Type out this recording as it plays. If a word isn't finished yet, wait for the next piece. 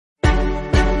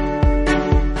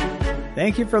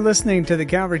Thank you for listening to the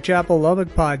Calvary Chapel Lubbock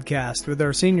podcast with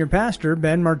our senior pastor,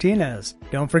 Ben Martinez.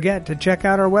 Don't forget to check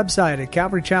out our website at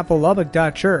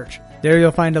calvarychapellubbock.church. There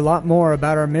you'll find a lot more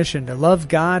about our mission to love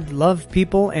God, love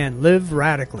people, and live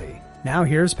radically. Now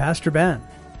here's Pastor Ben.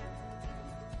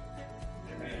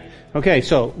 Okay,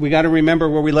 so we got to remember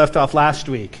where we left off last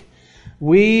week.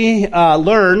 We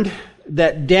learned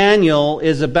that Daniel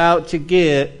is about to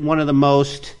get one of the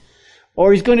most,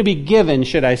 or he's going to be given,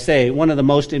 should I say, one of the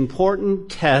most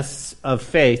important tests of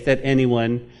faith that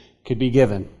anyone could be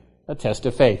given. A test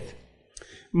of faith.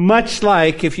 Much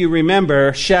like, if you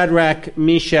remember, Shadrach,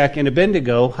 Meshach, and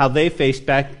Abednego, how they faced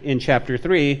back in chapter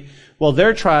 3, well,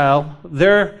 their trial,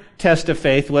 their test of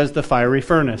faith was the fiery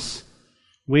furnace.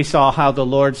 We saw how the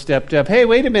Lord stepped up. Hey,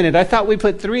 wait a minute, I thought we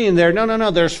put 3 in there.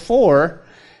 No, there's 4.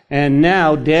 And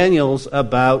now Daniel's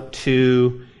about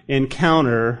to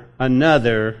encounter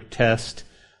another test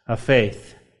of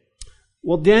faith.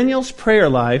 Well, Daniel's prayer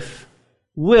life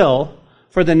will,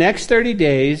 for the next 30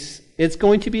 days, it's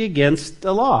going to be against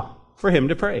the law for him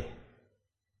to pray.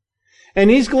 And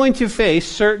he's going to face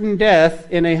certain death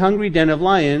in a hungry den of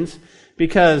lions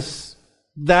because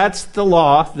that's the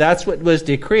law, that's what was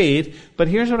decreed. But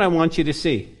here's what I want you to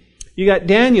see. You got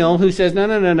Daniel who says,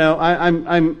 no,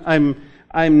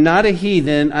 I'm not a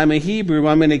heathen. I'm a Hebrew.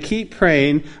 I'm going to keep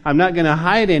praying. I'm not going to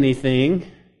hide anything.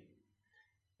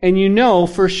 And you know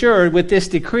for sure with this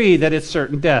decree that it's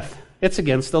certain death. It's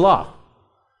against the law.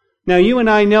 Now you and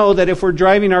I know that if we're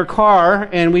driving our car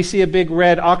and we see a big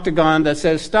red octagon that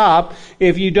says stop,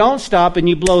 if you don't stop and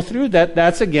you blow through that,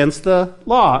 that's against the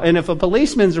law. And if a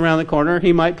policeman's around the corner,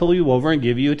 he might pull you over and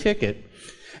give you a ticket.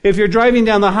 If you're driving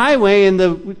down the highway and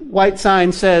the white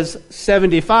sign says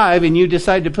 75 and you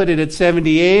decide to put it at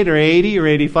 78 or 80 or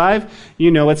 85, you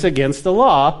know it's against the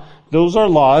law. Those are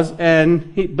laws,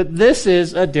 but this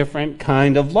is a different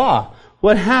kind of law.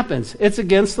 What happens? It's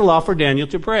against the law for Daniel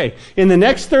to pray. In the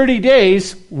next 30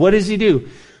 days, what does he do?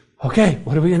 Okay,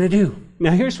 what are we going to do?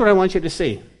 Now here's what I want you to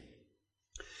see.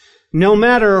 No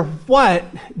matter what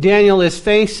Daniel is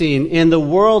facing in the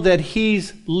world that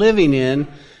he's living in,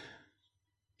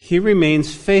 he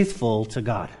remains faithful to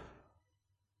God.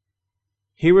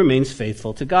 He remains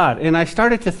faithful to God. And I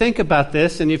started to think about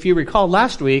this, and if you recall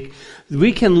last week,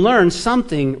 we can learn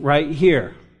something right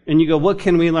here. And you go, what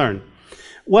can we learn?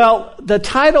 Well, the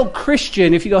title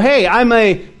Christian, if you go, hey, I'm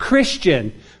a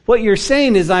Christian, what you're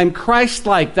saying is I'm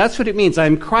Christ-like. That's what it means.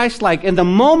 I'm Christ-like. And the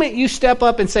moment you step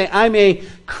up and say, I'm a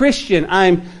Christian,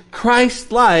 I'm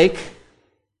Christ-like,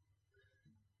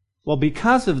 well,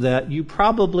 because of that, you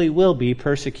probably will be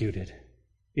persecuted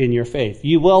in your faith.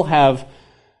 You will have,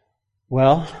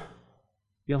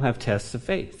 you'll have tests of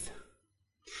faith.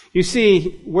 You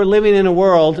see, we're living in a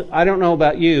world, I don't know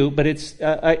about you, but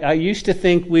I used to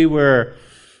think we were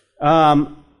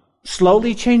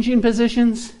slowly changing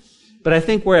positions, but I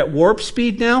think we're at warp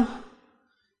speed now.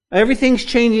 Everything's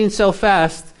changing so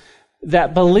fast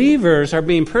that believers are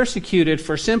being persecuted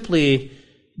for simply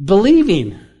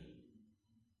believing.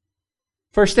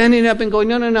 For standing up and going,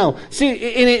 no. See,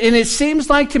 and it seems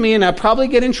like to me, and I'll probably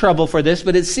get in trouble for this,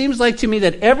 but it seems like to me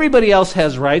that everybody else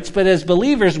has rights, but as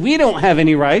believers, we don't have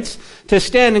any rights to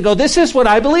stand and go, this is what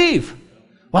I believe.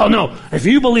 Well, no, if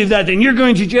you believe that, then you're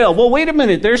going to jail. Well, wait a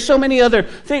minute, there's so many other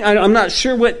things. I'm not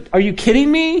sure are you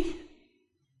kidding me?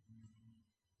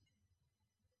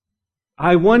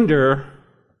 I wonder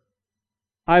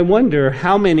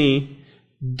how many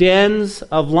dens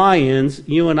of lions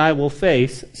you and I will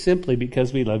face simply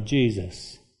because we love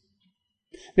Jesus.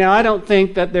 Now, I don't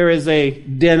think that there is a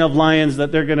den of lions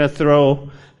that they're going to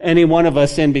throw any one of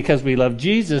us in because we love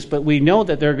Jesus, but we know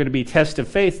that there are going to be tests of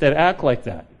faith that act like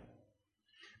that.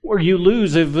 Where you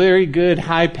lose a very good,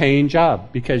 high-paying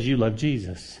job because you love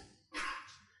Jesus.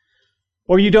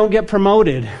 Or you don't get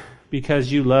promoted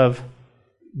because you love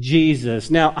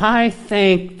Jesus. Now, I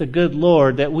thank the good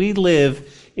Lord that we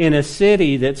live in a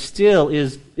city that still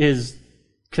is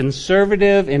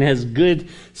conservative and has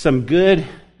some good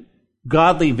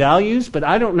godly values, but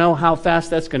I don't know how fast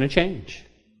that's going to change.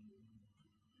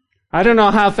 I don't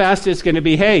know how fast it's going to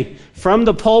be, hey, from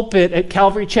the pulpit at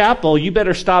Calvary Chapel, you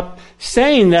better stop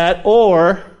saying that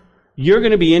or you're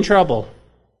going to be in trouble.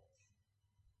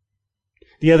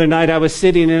 The other night I was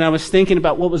sitting and I was thinking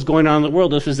about what was going on in the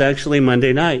world. This was actually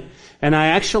Monday night. And I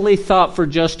actually thought for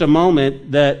just a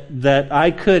moment that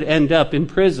I could end up in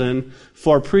prison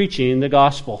for preaching the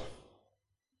gospel.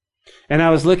 And I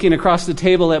was looking across the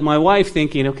table at my wife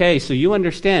thinking, okay, so you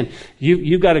understand,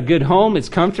 you've got a good home, it's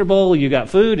comfortable, you got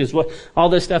food, all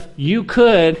this stuff. You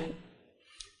could.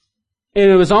 And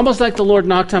it was almost like the Lord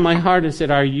knocked on my heart and said,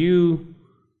 are you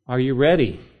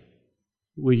ready?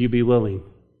 Will you be willing?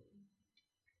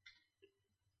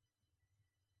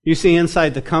 You see,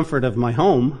 inside the comfort of my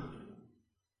home,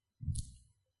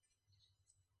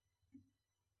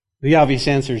 the obvious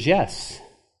answer is yes.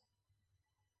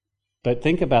 But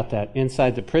think about that.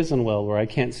 Inside the prison well where I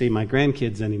can't see my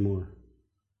grandkids anymore,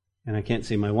 and I can't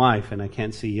see my wife, and I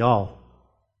can't see y'all.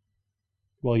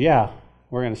 Well, yeah,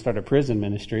 we're going to start a prison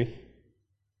ministry.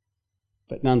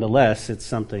 But nonetheless, it's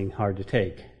something hard to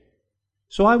take.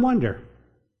 So I wonder,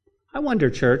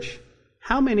 church,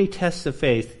 how many tests of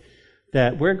faith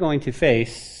that we're going to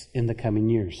face in the coming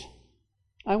years?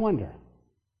 I wonder.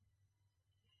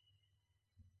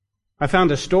 I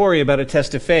found a story about a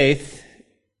test of faith.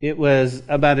 It was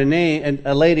about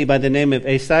a lady by the name of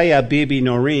Asaya Bibi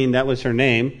Noreen. That was her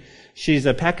name. She's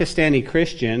a Pakistani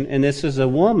Christian, and this is a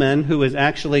woman who was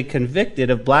actually convicted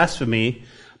of blasphemy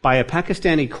by a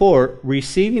Pakistani court,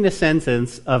 receiving a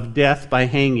sentence of death by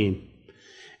hanging.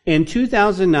 In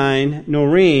 2009,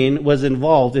 Noreen was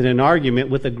involved in an argument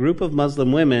with a group of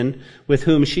Muslim women with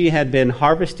whom she had been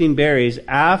harvesting berries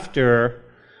after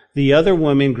the other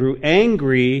women grew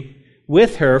angry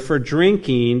with her for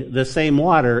drinking the same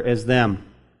water as them.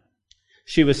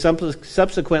 She was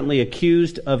subsequently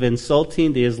accused of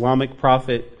insulting the Islamic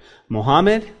prophet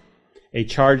Muhammad, a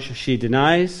charge she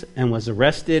denies, and was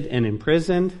arrested and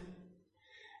imprisoned.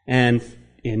 And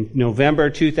in November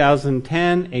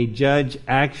 2010, a judge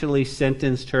actually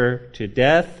sentenced her to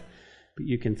death. But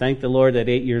you can thank the Lord that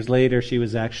 8 years later she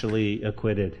was actually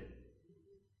acquitted.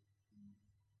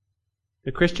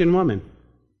 A Christian woman.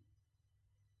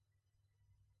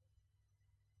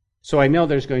 So I know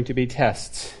there's going to be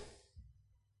tests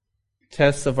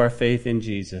of our faith in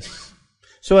Jesus.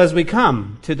 So as we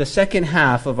come to the second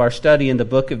half of our study in the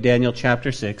book of Daniel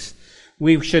chapter 6,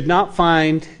 we should not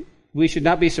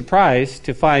be surprised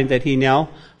to find that he now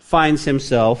finds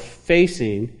himself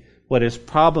facing what is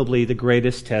probably the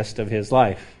greatest test of his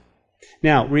life.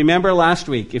 Now, remember last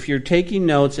week, if you're taking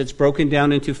notes, it's broken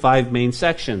down into 5 main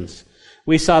sections.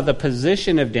 We saw the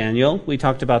position of Daniel. We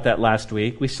talked about that last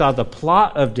week. We saw the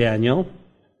plot of Daniel.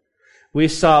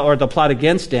 The plot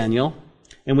against Daniel.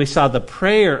 And we saw the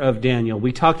prayer of Daniel.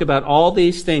 We talked about all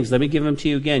these things. Let me give them to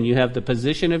you again. You have the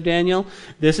position of Daniel.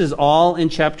 This is all in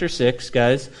chapter 6,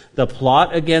 guys. The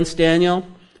plot against Daniel,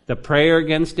 the prayer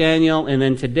against Daniel, and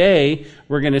then today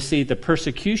we're going to see the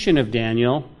persecution of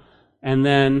Daniel. And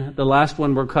then the last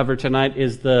one we'll cover tonight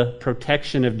is the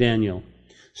protection of Daniel.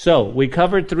 So, we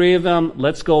covered 3 of them.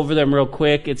 Let's go over them real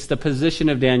quick. It's the position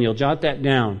of Daniel. Jot that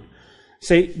down.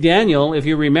 Say, Daniel, if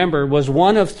you remember, was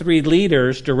one of 3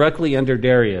 leaders directly under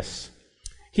Darius.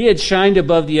 He had shined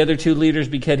above the other 2 leaders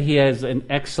because he has an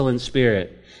excellent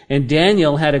spirit. And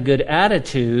Daniel had a good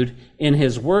attitude in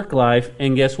his work life,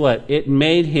 and guess what? It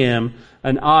made him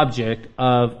an object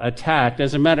of attack.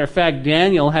 As a matter of fact,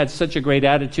 Daniel had such a great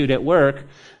attitude at work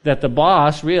that the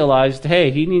boss realized,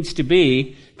 hey, he needs to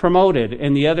be promoted.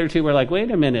 And the other 2 were like, wait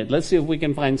a minute, let's see if we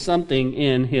can find something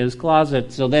in his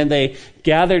closet. So then they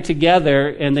gathered together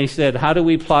and they said, how do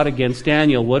we plot against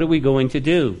Daniel? What are we going to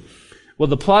do? Well,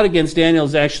 the plot against Daniel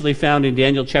is actually found in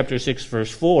Daniel chapter 6,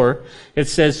 verse 4. It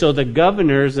says, so the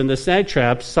governors and the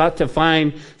satraps sought to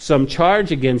find some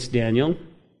charge against Daniel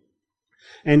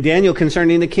and Daniel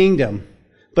concerning the kingdom.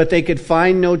 But they could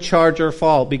find no charge or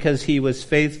fault because he was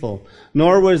faithful.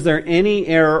 Nor was there any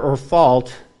error or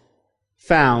fault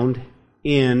found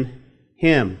in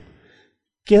him.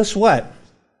 Guess what?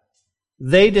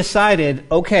 They decided,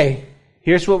 okay,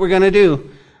 here's what we're going to do.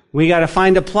 We got to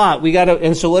find a plot.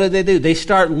 And so what do? They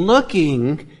start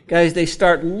looking, guys,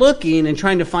 and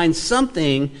trying to find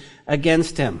something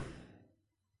against him.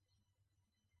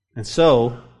 And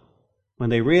so, when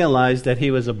they realized that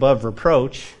he was above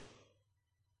reproach,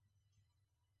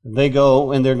 they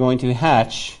go and they're going to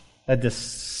hatch a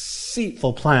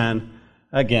deceitful plan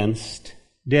against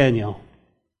Daniel.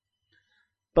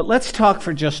 But let's talk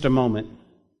for just a moment.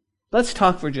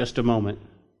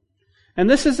 And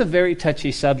this is a very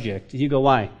touchy subject. You go,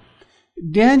 why?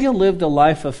 Daniel lived a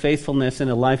life of faithfulness and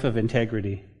a life of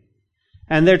integrity.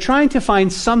 And they're trying to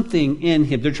find something in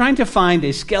him. They're trying to find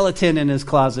a skeleton in his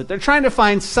closet. They're trying to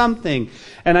find something.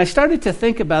 And I started to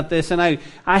think about this, and I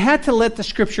had to let the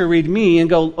scripture read me and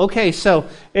go, okay, so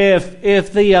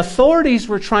if the authorities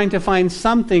were trying to find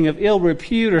something of ill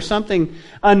repute or something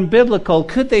unbiblical,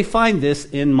 could they find this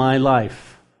in my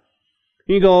life?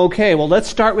 You go, okay, well, let's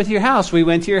start with your house. We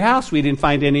went to your house. We didn't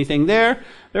find anything there.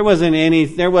 There wasn't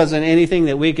anything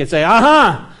that we could say,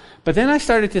 aha! But then I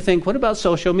started to think, what about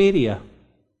social media?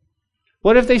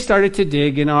 What if they started to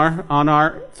dig on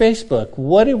our Facebook?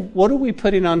 What are we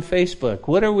putting on Facebook?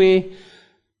 What are we?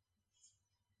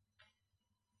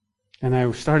 And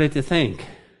I started to think,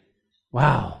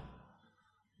 wow,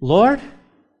 Lord,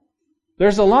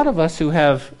 There's a lot of us who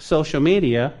have social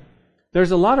media.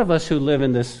 There's a lot of us who live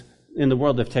in the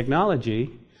world of technology.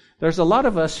 There's a lot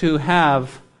of us who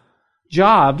have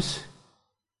jobs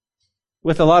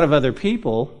with a lot of other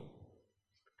people.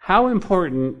 How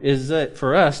important is it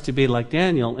for us to be like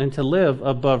Daniel and to live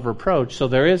above reproach so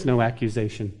there is no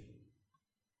accusation?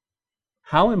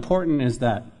 How important is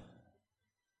that?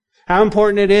 How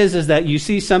important it is that you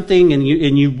see something and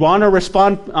you want to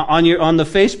respond on the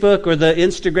Facebook or the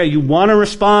Instagram. You want to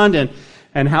respond,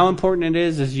 and how important it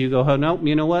is you go, oh no,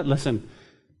 you know what? Listen,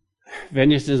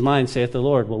 vengeance is mine, saith the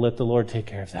Lord. We'll let the Lord take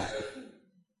care of that.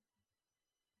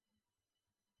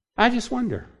 I just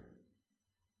wonder.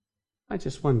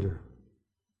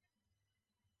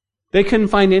 They couldn't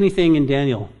find anything in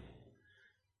Daniel.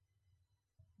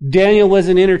 Daniel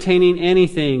wasn't entertaining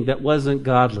anything that wasn't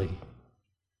godly.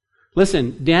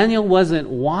 Listen, Daniel wasn't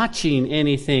watching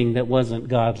anything that wasn't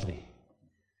godly.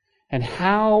 And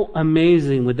how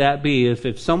amazing would that be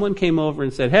if someone came over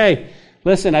and said, hey,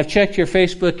 listen, I've checked your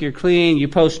Facebook, you're clean, you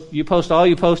post all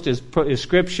you post is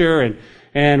scripture,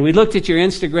 and we looked at your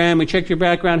Instagram, we checked your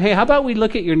background. Hey, how about we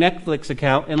look at your Netflix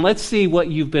account and let's see what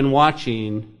you've been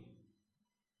watching.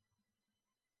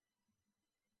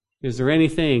 Is there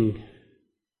anything?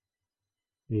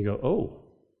 And you go,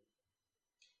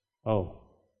 oh.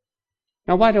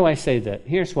 Now, why do I say that?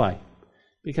 Here's why.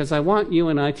 Because I want you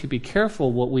and I to be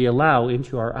careful what we allow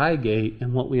into our eye gate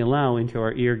and what we allow into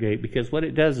our ear gate, because what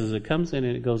it does is it comes in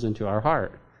and it goes into our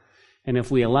heart. And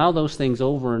if we allow those things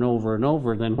over and over and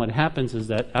over, then what happens is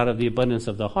that out of the abundance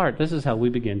of the heart, this is how we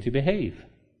begin to behave.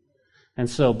 And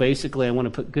so basically I want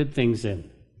to put good things in.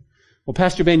 Well,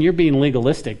 Pastor Ben, you're being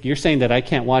legalistic. You're saying that I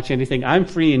can't watch anything. I'm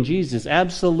free in Jesus.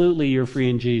 Absolutely, you're free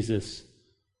in Jesus.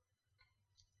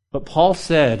 But Paul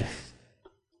said,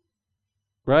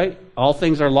 right? All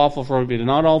things are lawful for me, but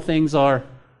not all things are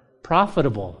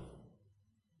profitable.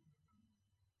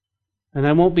 And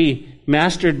I won't be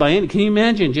mastered by any. Can you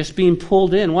imagine just being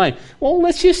pulled in? Why? Well,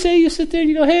 let's just say you sit there and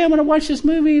you go, hey, I'm going to watch this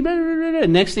movie. Blah, blah, blah, blah.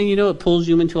 Next thing you know, it pulls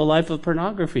you into a life of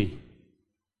pornography.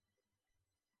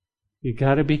 You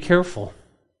got to be careful.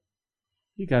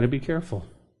 You got to be careful.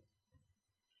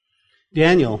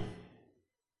 Daniel.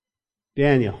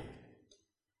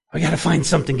 I got to find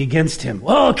something against him.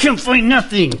 Oh, I can't find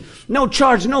nothing. No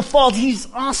charge, no fault. He's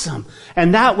awesome.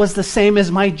 And that was the same as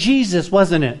my Jesus,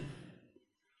 wasn't it?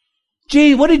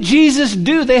 Gee, what did Jesus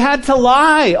do? They had to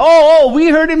lie. Oh, we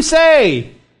heard him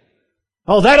say.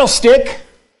 Oh, that'll stick.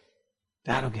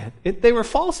 That'll get it. They were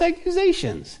false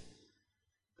accusations.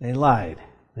 They lied.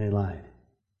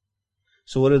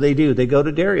 So what do? They go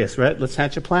to Darius, right? Let's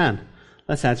hatch a plan.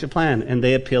 And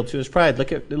they appeal to his pride.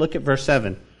 Look at verse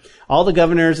 7. All the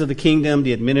governors of the kingdom,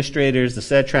 the administrators, the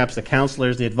satraps, the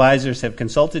counselors, the advisors have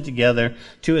consulted together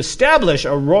to establish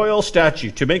a royal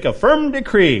statute, to make a firm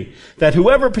decree that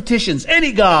whoever petitions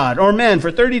any god or man for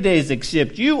 30 days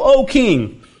except you, O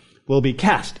king, will be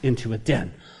cast into a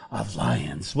den of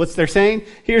lions. What's they're saying?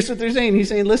 Here's what they're saying. He's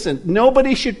saying, listen,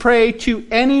 nobody should pray to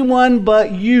anyone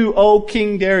but you, O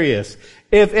King Darius.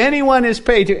 If anyone is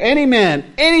prayed to any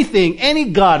man, anything, any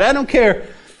god, I don't care,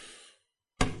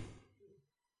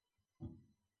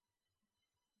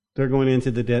 they're going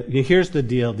into the dead. Here's the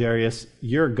deal, Darius.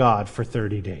 You're God for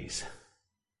 30 days.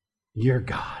 You're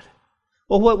God.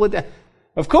 Well, what would that?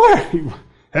 Of course.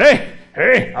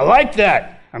 Hey, I like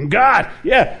that. I'm God.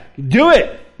 Yeah, do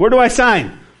it. Where do I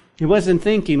sign? He wasn't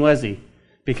thinking, was he?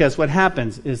 Because what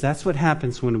happens is that's what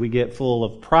happens when we get full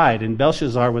of pride. And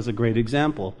Belshazzar was a great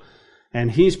example.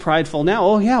 And he's prideful now.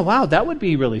 Oh, yeah, wow, that would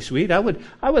be really sweet. I would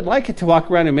like it to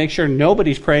walk around and make sure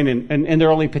nobody's praying and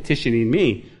they're only petitioning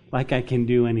me. Like I can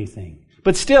do anything.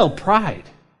 But still, pride.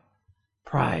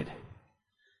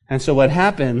 And so what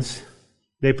happens,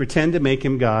 they pretend to make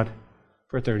him God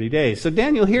for 30 days. So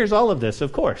Daniel hears all of this,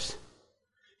 of course.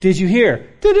 Did you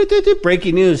hear?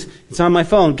 Breaking news. It's on my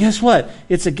phone. Guess what?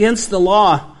 It's against the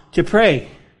law to pray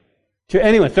to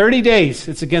anyone. 30 days.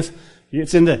 It's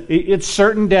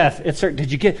certain death. It's certain. Did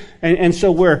you get? And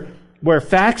so we're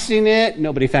faxing it.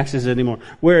 Nobody faxes it anymore.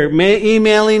 We're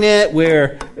emailing it.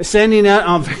 We're sending it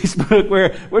on Facebook.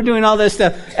 We're doing all this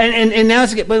stuff. And now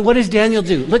but what does Daniel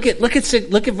do? Look at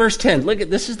verse 10.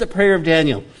 This is the prayer of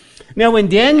Daniel. Now when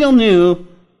Daniel knew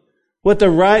that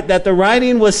the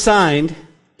writing was signed,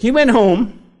 he went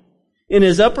home in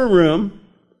his upper room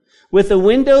with the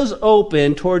windows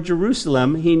open toward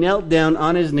Jerusalem. He knelt down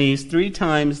on his knees 3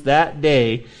 times that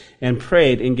day and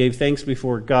prayed and gave thanks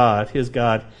before God, his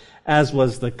God, as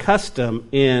was the custom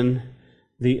in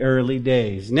the early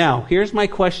days. Now, here's my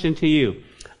question to you.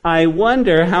 I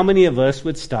wonder how many of us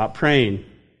would stop praying.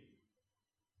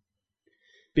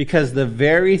 Because the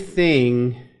very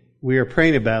thing we are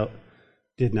praying about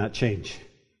did not change.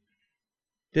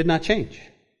 Did not change.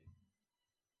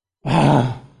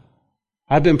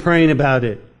 I've been praying about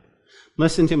it.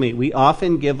 Listen to me. We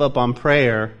often give up on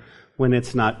prayer when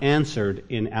it's not answered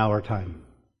in our time.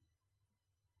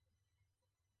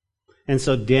 And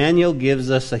so Daniel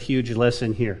gives us a huge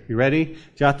lesson here. You ready?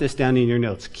 Jot this down in your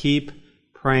notes. Keep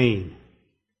praying.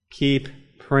 Keep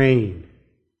praying.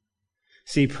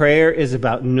 See, prayer is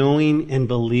about knowing and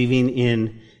believing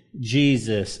in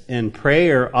Jesus. And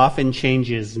prayer often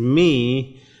changes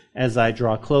me as I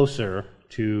draw closer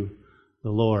to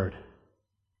the Lord.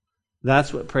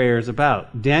 That's what prayer is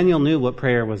about. Daniel knew what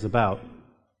prayer was about.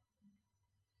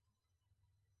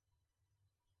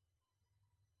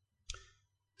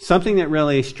 Something that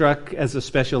really struck as a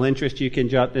special interest, you can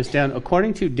jot this down.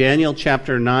 According to Daniel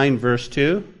chapter 9, verse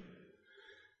 2,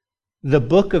 the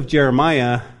book of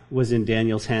Jeremiah was in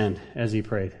Daniel's hand as he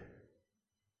prayed.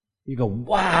 You go,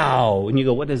 wow! And you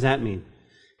go, what does that mean?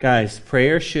 Guys,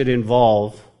 prayer should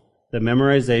involve the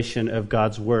memorization of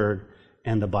God's Word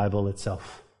and the Bible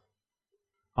itself.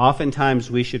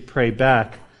 Oftentimes we should pray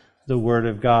back the Word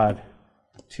of God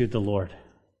to the Lord.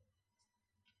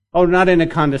 Oh, not in a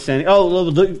condescending,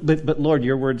 but Lord,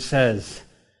 your word says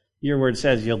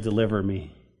you'll deliver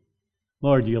me.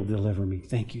 Lord, you'll deliver me.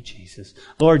 Thank you, Jesus.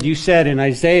 Lord, you said in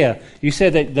Isaiah, you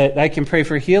said that I can pray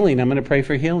for healing. I'm going to pray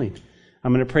for healing.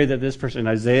 I'm going to pray that this person,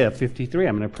 Isaiah 53,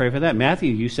 I'm going to pray for that.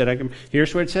 Matthew, you said I can,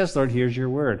 here's what it says, Lord, here's your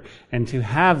word. And to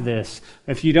have this,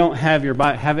 if you don't have your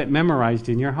Bible, have it memorized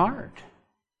in your heart.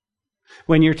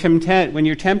 When you're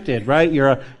tempted, right?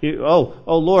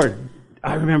 Lord,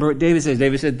 I remember what David says.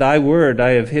 David said, thy word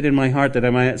I have hid in my heart that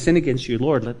I might not sin against you.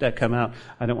 Lord, let that come out.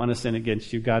 I don't want to sin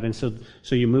against you, God. And so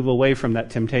you move away from that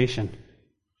temptation.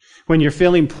 When you're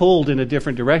feeling pulled in a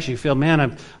different direction, you feel,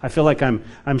 man, I feel like I'm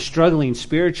struggling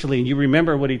spiritually. And you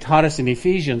remember what he taught us in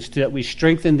Ephesians, that we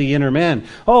strengthen the inner man.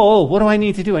 What do I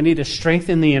need to do? I need to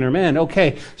strengthen the inner man.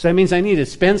 Okay, so that means I need to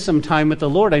spend some time with the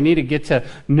Lord. I need to get to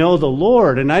know the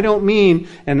Lord. And I don't mean,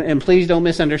 and please don't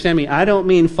misunderstand me, I don't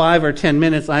mean 5 or 10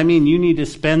 minutes. I mean you need to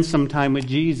spend some time with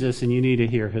Jesus and you need to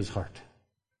hear his heart.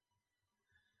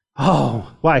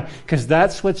 Why? Because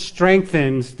that's what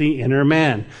strengthens the inner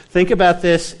man. Think about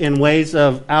this in ways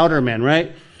of outer men,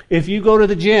 right? If you go to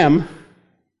the gym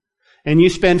and you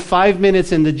spend 5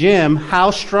 minutes in the gym,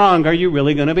 how strong are you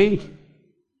really going to be?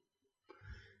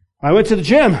 I went to the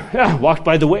gym, walked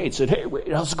by the weight, said, hey,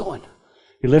 wait, how's it going?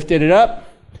 You lifted it up,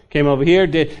 came over here,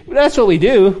 that's what we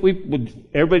do.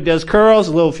 Everybody does curls,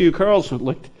 a few curls,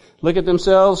 look at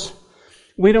themselves.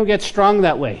 We don't get strong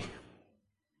that way.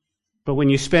 But when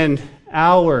you spend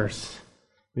hours,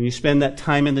 when you spend that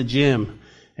time in the gym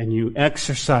and you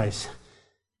exercise,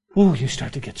 you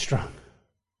start to get strong.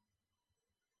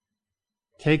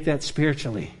 Take that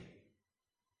spiritually.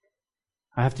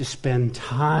 I have to spend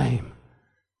time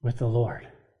with the Lord.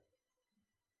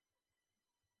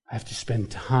 I have to spend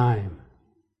time.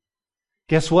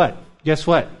 Guess what?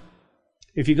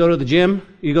 If you go to the gym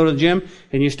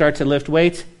and you start to lift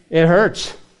weights, it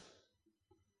hurts.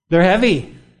 They're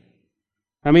heavy.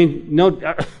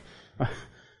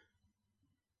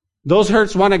 Those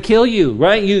hurts want to kill you,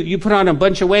 right? You put on a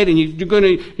bunch of weight and you're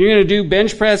going to do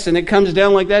bench press and it comes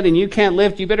down like that and you can't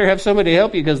lift. You better have somebody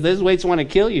help you because those weights want to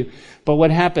kill you. But what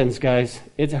happens, guys?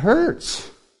 It hurts.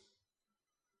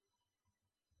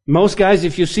 Most guys,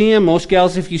 if you see them, most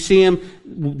gals, if you see them,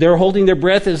 they're holding their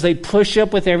breath as they push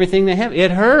up with everything they have. It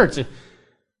hurts.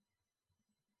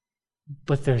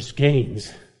 But there's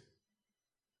gains.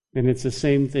 And it's the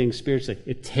same thing spiritually.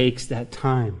 It takes that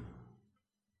time.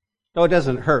 It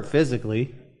doesn't hurt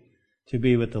physically to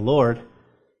be with the Lord,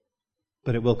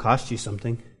 but it will cost you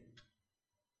something.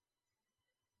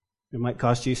 It might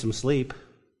cost you some sleep.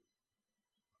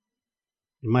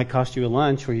 It might cost you a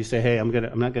lunch where you say, hey, I'm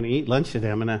not going to eat lunch today.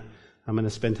 I'm going to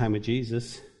spend time with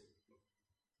Jesus.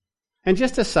 And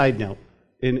just a side note,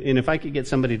 and if I could get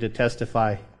somebody to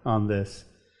testify on this,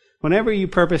 whenever you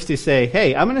purpose to say,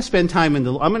 hey, I'm going to spend time I'm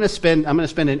going to spend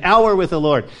an hour with the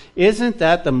Lord, isn't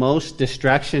that the most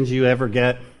distractions you ever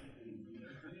get?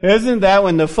 Isn't that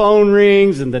when the phone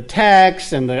rings and the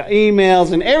texts and the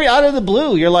emails and out of the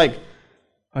blue, you're like,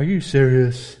 are you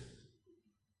serious?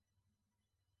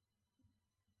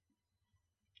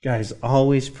 Guys,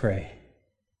 always pray.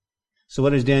 So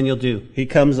what does Daniel do? He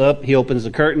comes up, he opens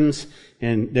the curtains,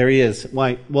 and there he is.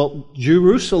 Why? Well,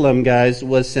 Jerusalem, guys,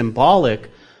 was symbolic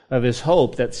of his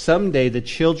hope that someday the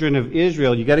children of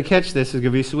Israel, you got to catch this, it's going to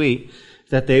be sweet,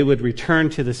 that they would return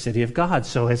to the city of God.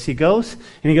 So as he goes,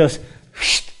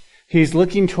 he's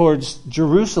looking towards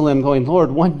Jerusalem going,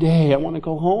 Lord, one day I want to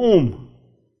go home.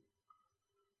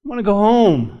 I want to go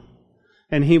home.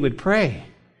 And he would pray.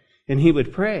 And he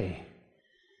would pray.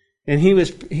 And he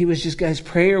was just, guys,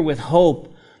 prayer with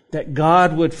hope that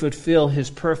God would fulfill his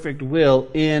perfect will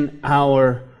in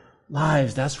our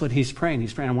lives. That's what he's praying.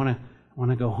 He's praying, I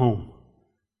want to go home.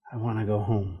 I want to go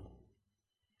home.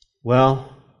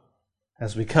 Well,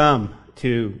 as we come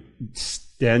to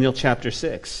Daniel chapter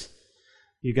 6,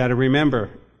 you got to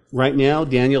remember, right now,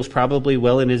 Daniel's probably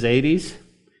well in his 80s.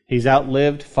 He's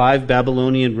outlived 5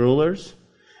 Babylonian rulers.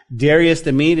 Darius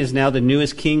the Mede is now the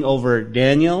newest king over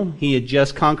Daniel. He had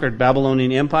just conquered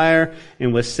Babylonian Empire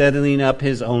and was setting up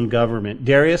his own government.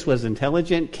 Darius was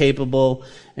intelligent, capable,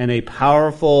 and a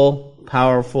powerful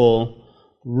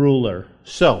ruler.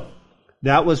 So,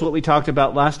 that was what we talked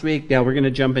about last week. Now we're going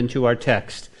to jump into our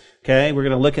text. Okay, we're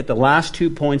going to look at the last 2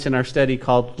 points in our study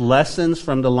called Lessons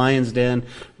from the Lion's Den.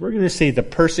 We're going to see the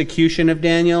persecution of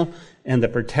Daniel and the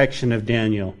protection of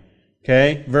Daniel.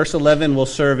 Okay, verse 11 will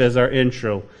serve as our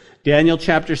intro. Daniel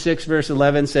chapter 6 verse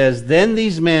 11 says, Then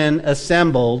these men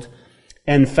assembled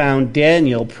and found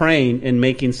Daniel praying and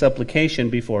making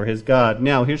supplication before his God.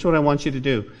 Now, here's what I want you to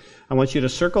do. I want you to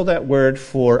circle that word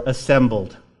for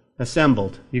assembled.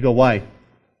 Assembled. You go, why?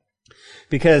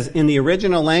 Because in the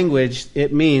original language,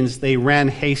 it means they ran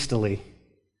hastily.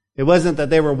 It wasn't that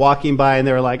they were walking by and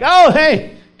they were like, oh,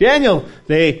 hey, Daniel.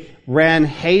 They ran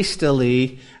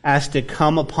hastily as to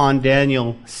come upon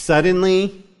Daniel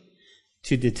suddenly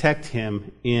to detect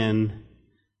him in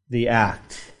the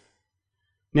act.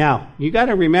 Now, you got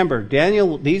to remember,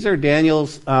 Daniel, these are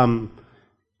Daniel's,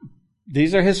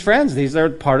 these are his friends. These are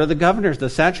part of the governors, the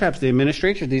satraps, the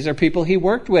administrators. These are people he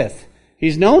worked with.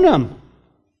 He's known them.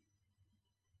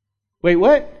 Wait,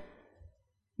 what?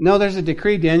 No, there's a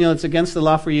decree, Daniel. It's against the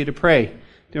law for you to pray.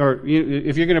 Or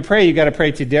if you're going to pray, you got to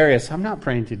pray to Darius. I'm not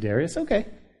praying to Darius. Okay.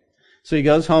 So he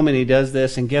goes home and he does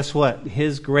this, and guess what?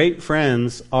 His great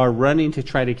friends are running to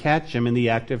try to catch him in the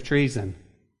act of treason.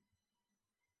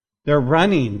 They're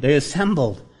running. They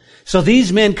assembled. So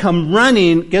these men come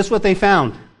running. Guess what they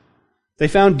found? They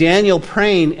found Daniel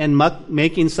praying and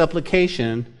making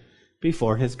supplication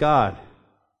before his God.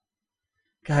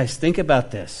 Guys, think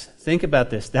about this. Think about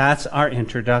this. That's our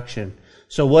introduction.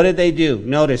 So what did they do?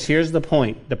 Notice, here's the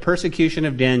point. The persecution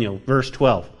of Daniel, verse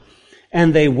 12.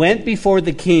 And they went before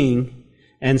the king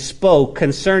and spoke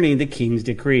concerning the king's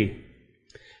decree.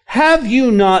 Have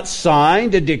you not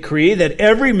signed a decree that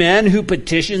every man who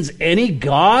petitions any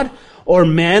god or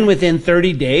man within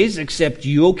 30 days, except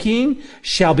you, O king,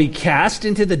 shall be cast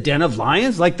into the den of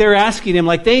lions? Like they're asking him,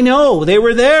 like they know, they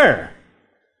were there.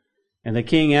 And the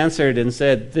king answered and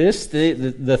said,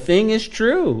 the thing is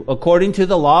true, according to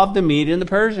the law of the Mede and the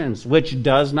Persians, which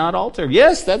does not alter.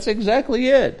 Yes, that's exactly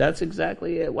it. That's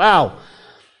exactly it. Wow.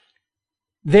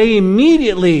 They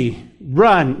immediately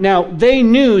run. Now, they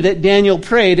knew that Daniel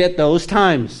prayed at those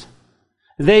times.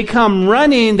 They come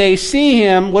running, they see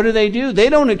him. What do? They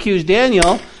don't accuse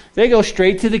Daniel. They go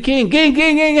straight to the king. King,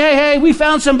 hey, we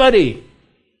found somebody.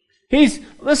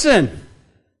 Listen.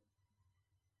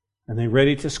 And they're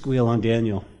ready to squeal on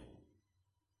Daniel.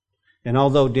 And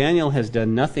although Daniel has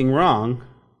done nothing wrong,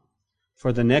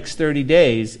 for the next 30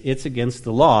 days, it's against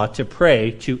the law to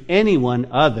pray to anyone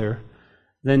other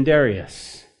than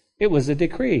Darius. It was a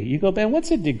decree. You go, Ben,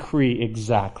 what's a decree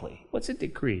exactly? What's a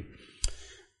decree?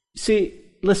 See,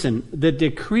 listen, the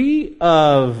decree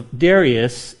of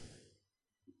Darius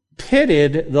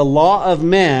pitted the law of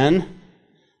man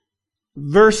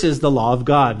versus the law of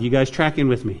God. You guys tracking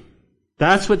with me?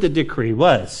 That's what the decree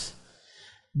was.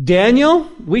 Daniel,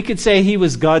 we could say he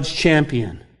was God's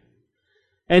champion.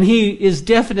 And he is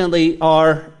definitely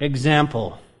our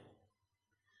example.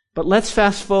 But let's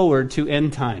fast forward to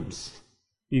end times.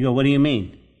 You go, what do you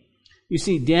mean? You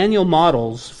see, Daniel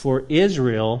models for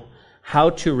Israel how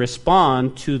to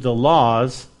respond to the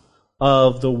laws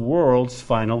of the world's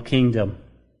final kingdom.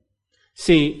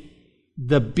 See,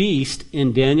 the beast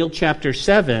in Daniel chapter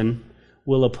 7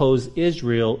 will oppose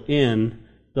Israel in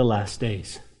the last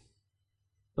days.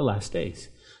 The last days.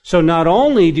 So not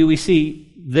only do we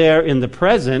see there in the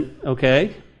present,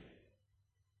 okay,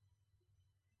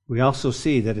 we also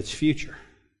see that it's future.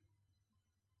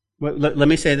 Let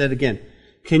me say that again.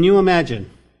 Can you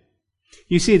imagine?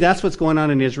 You see, that's what's going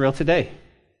on in Israel today.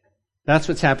 That's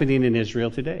what's happening in Israel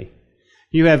today.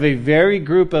 You have a very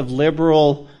group of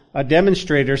liberal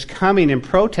demonstrators coming and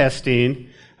protesting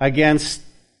against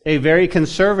a very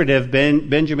conservative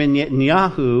Benjamin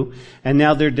Netanyahu, and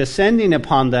now they're descending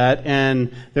upon that,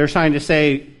 and they're trying to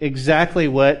say exactly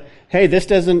what, hey, this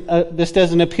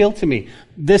doesn't appeal to me.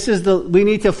 We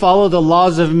need to follow the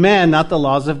laws of men, not the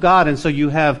laws of God. And so you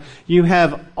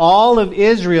have all of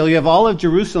Israel, you have all of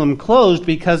Jerusalem closed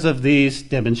because of these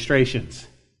demonstrations.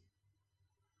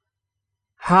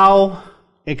 How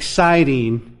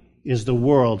exciting is the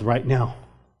world right now?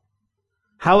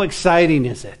 How exciting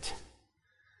is it?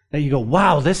 That you go,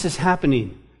 wow, this is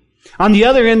happening. On the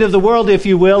other end of the world, if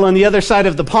you will, on the other side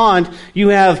of the pond, you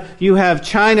have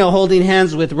China holding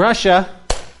hands with Russia.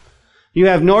 You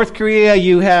have North Korea.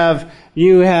 You have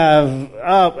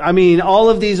all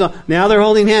of these. Now they're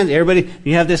holding hands. Everybody,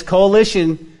 you have this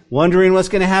coalition wondering what's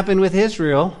going to happen with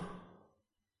Israel.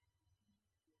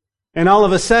 And all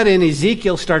of a sudden,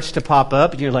 Ezekiel starts to pop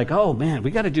up, and you're like, oh man, we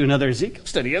got to do another Ezekiel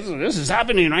study. This is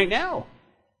happening right now.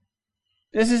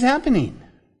 This is happening.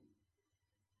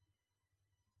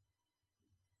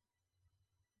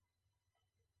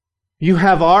 You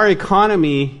have our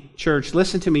economy, church,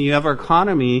 listen to me, you have our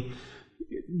economy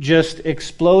just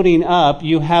exploding up.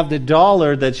 You have the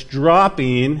dollar that's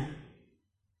dropping.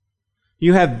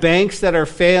 You have banks that are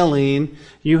failing.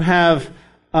 You have,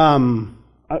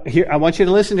 here, I want you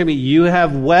to listen to me. You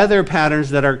have weather patterns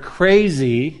that are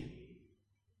crazy.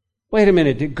 Wait a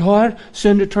minute, did God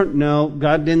send a tornado? No,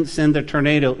 God didn't send a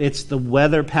tornado. It's the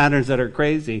weather patterns that are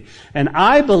crazy. And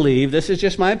I believe, this is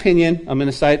just my opinion, I'm going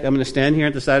to stand here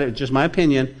at the side, it's just my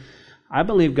opinion. I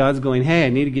believe God's going, hey, I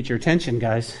need to get your attention,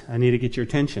 guys. I need to get your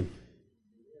attention.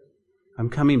 I'm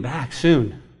coming back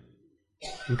soon.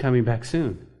 I'm coming back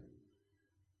soon.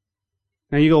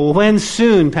 Now you go, well, when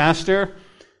soon, Pastor?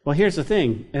 Well, here's the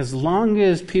thing. As long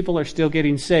as people are still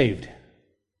getting saved,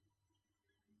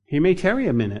 He may tarry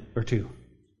a minute or two.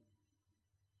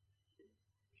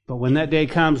 But when that day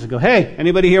comes and go, hey,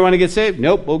 anybody here want to get saved?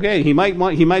 Nope, okay. He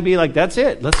might be like, that's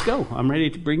it. Let's go. I'm ready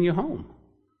to bring you home.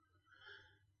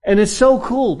 And it's so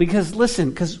cool because listen,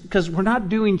 because we're not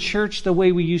doing church the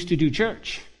way we used to do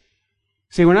church.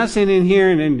 See, we're not sitting in here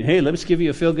and hey, let's give you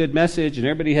a feel-good message and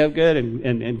everybody have good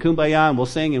and kumbaya and we'll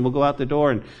sing and we'll go out the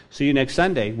door and see you next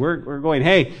Sunday. We're going,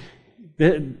 hey,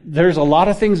 there's a lot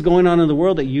of things going on in the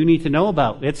world that you need to know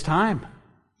about. It's time.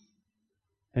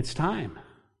 It's time.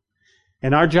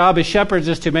 And our job as shepherds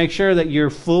is to make sure that you're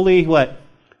fully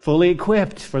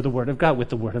equipped for the Word of God. With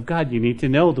the Word of God, you need to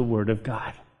know the Word of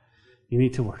God. You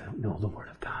need to know the Word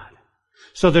of God.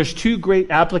 So there's two great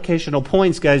applicational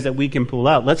points, guys, that we can pull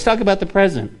out. Let's talk about the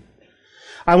present.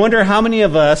 I wonder how many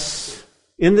of us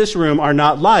in this room are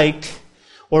not liked,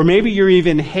 or maybe you're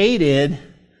even hated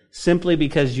simply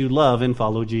because you love and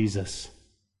follow Jesus.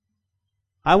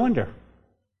 I wonder.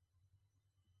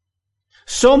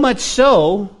 So much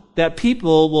so that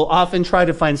people will often try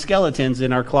to find skeletons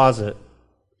in our closet.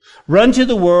 Run to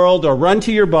the world or run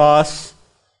to your boss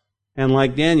and,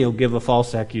 like Daniel, give a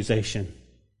false accusation.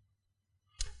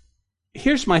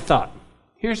 Here's my thought.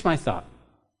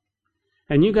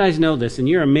 And you guys know this, and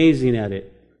you're amazing at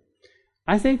it.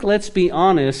 I think let's be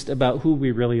honest about who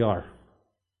we really are.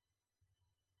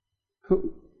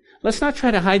 Let's not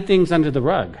try to hide things under the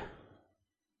rug.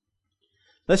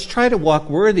 Let's try to walk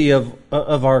worthy of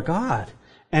our God.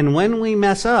 And when we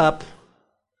mess up,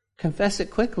 confess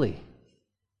it quickly,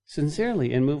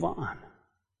 sincerely, and move on.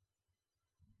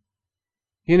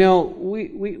 You know,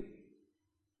 we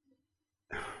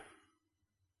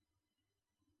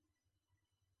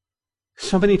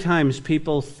so many times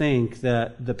people think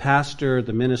that the pastor,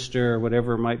 the minister,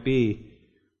 whatever it might be,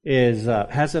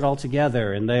 has it all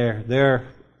together, and they're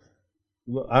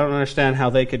I don't understand how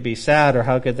they could be sad or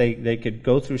how could they could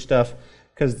go through stuff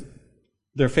because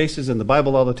their face is in the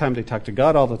Bible all the time. They talk to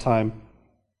God all the time.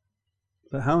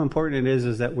 But how important it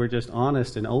is that we're just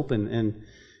honest and open,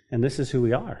 and this is who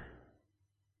we are.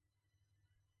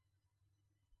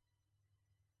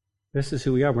 This is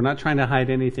who we are. We're not trying to hide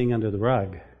anything under the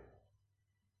rug.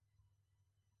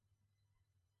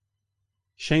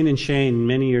 Shane and Shane,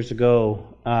 many years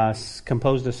ago,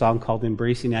 composed a song called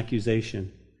Embracing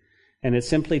Accusation. And it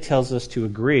simply tells us to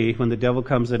agree. When the devil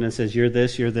comes in and says, you're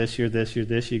this, you're this, you're this, you're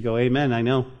this, you go, amen, I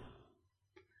know.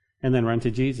 And then run to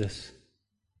Jesus.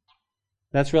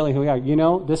 That's really who we are. You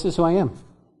know, this is who I am.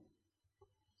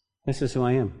 This is who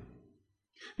I am.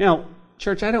 Now,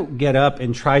 church, I don't get up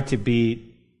and try to be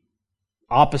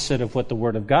opposite of what the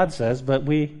Word of God says, but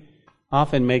we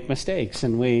often make mistakes,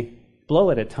 and we blow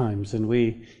it at times, and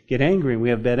we get angry, and we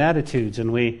have bad attitudes,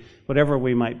 and whatever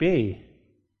we might be.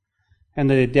 And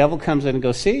the devil comes in and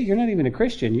goes, see, you're not even a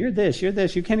Christian. You're this, you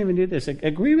can't even do this.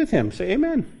 Agree with him. Say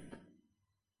amen.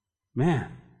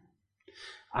 Man.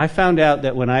 I found out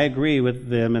that when I agree with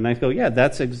them and I go, yeah,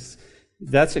 that's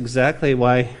exactly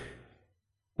why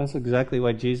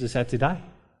Jesus had to die.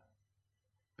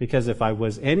 Because if I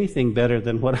was anything better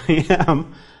than what I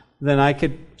am, then I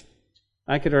could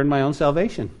earn my own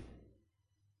salvation.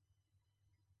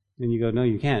 And you go, no,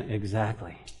 you can't.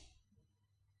 Exactly.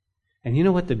 And you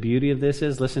know what the beauty of this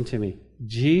is? Listen to me.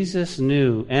 Jesus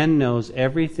knew and knows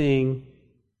everything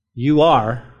you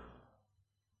are,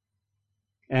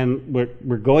 and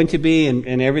we're going to be,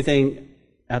 and everything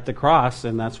at the cross,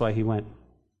 and that's why he went.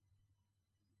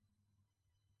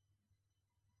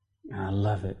 I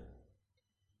love it.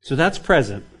 So that's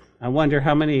present. I wonder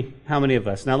how many of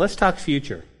us. Now let's talk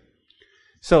future.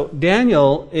 So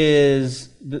Daniel is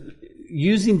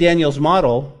using Daniel's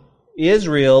model.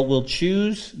 Israel will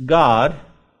choose God,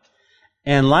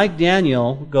 and like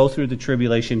Daniel, go through the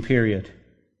tribulation period,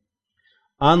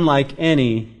 unlike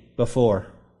any before.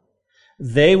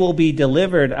 They will be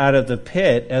delivered out of the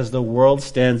pit as the world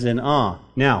stands in awe.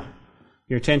 Now,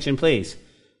 your attention please.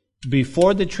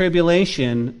 Before the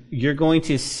tribulation, you're going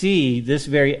to see this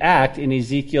very act in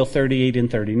Ezekiel 38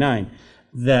 and 39.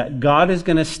 That God is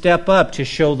going to step up to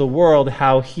show the world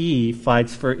how he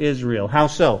fights for Israel. How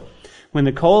so? When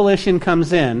the coalition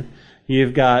comes in,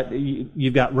 you've got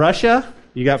Russia,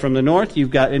 you got from the north,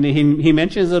 you've got, and he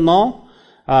mentions them all,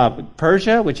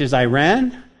 Persia, which is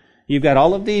Iran. You've got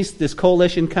all of this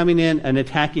coalition coming in and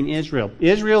attacking Israel.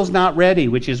 Israel's not ready,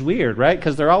 which is weird, right?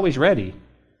 Because they're always ready.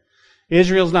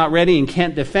 Israel's not ready and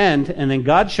can't defend, and then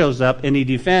God shows up and he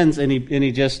defends and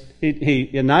he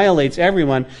annihilates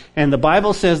everyone. And the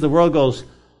Bible says the world goes,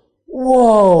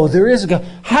 whoa, there is a God.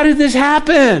 How did this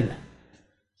happen?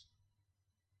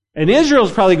 And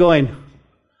Israel's probably going,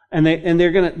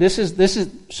 they're gonna, this is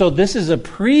a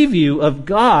preview of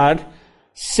God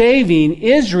saving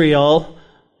Israel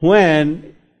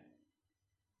when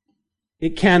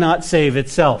it cannot save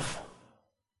itself.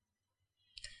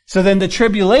 So then the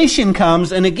tribulation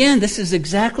comes, and again, this is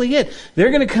exactly it. They're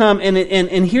going to come, and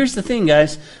here's the thing,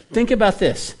 guys. Think about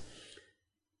this.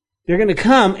 They're going to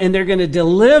come, and they're going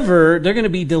to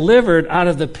be delivered out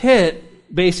of the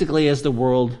pit, basically as the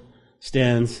world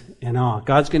stands in awe.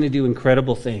 God's going to do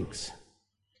incredible things.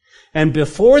 And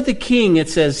before the king, it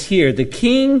says here, the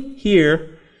king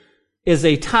here is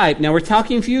a type. Now we're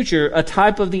talking future, a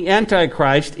type of the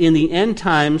Antichrist in the end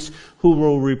times who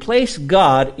will replace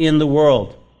God in the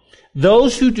world.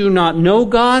 Those who do not know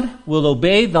God will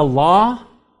obey the law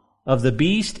of the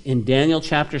beast in Daniel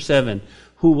chapter 7,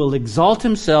 who will exalt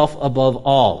himself above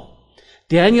all.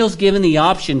 Daniel's given the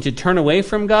option to turn away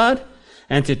from God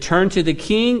and to turn to the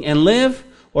king and live,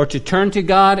 or to turn to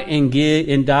God and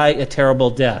die a terrible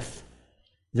death.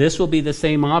 This will be the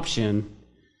same option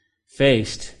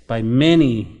faced by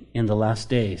many in the last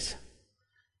days.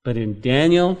 But in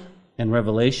Daniel and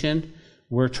Revelation,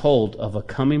 we're told of a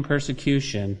coming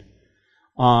persecution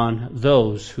on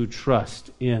those who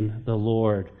trust in the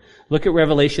Lord. Look at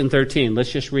Revelation 13.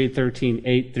 Let's just read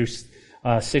 13,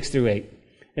 6 through 8.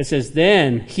 It says,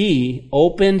 Then he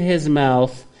opened his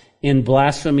mouth in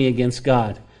blasphemy against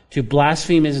God, to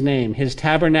blaspheme his name, his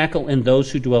tabernacle, and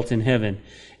those who dwelt in heaven.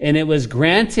 And it was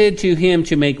granted to him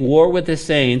to make war with the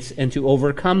saints and to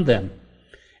overcome them.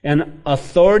 And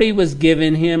authority was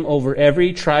given him over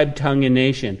every tribe, tongue, and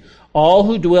nation. All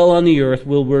who dwell on the earth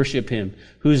will worship him,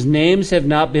 whose names have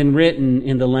not been written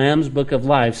in the Lamb's book of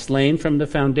life, slain from the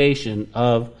foundation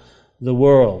of the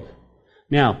world.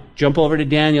 Now, jump over to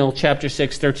Daniel chapter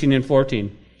 6, 13 and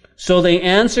 14. So they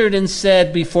answered and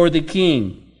said before the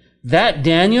king, That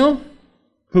Daniel,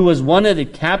 who was one of the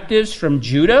captives from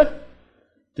Judah,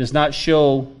 does not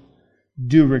show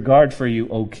due regard for you,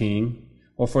 O king,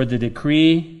 or for the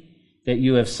decree that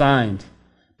you have signed,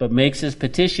 but makes his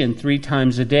petition 3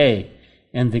 times a day.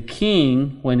 And the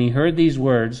king, when he heard these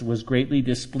words, was greatly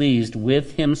displeased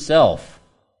with himself.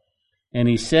 And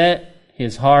he set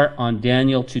his heart on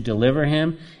Daniel to deliver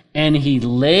him, and he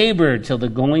labored till the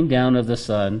going down of the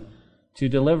sun to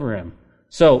deliver him.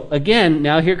 So again,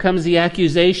 now here comes the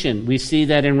accusation. We see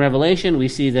that in Revelation, we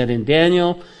see that in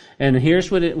Daniel, and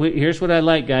here's what I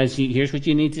like, guys. Here's what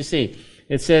you need to see.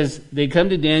 It says, they come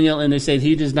to Daniel and they say,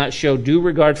 he does not show due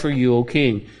regard for you, O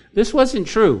king. This wasn't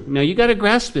true. Now you got to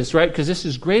grasp this, right? Because this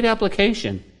is great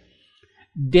application.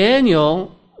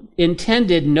 Daniel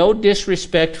intended no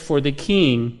disrespect for the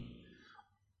king,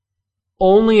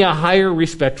 only a higher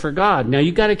respect for God. Now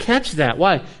you got to catch that.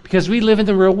 Why? Because we live in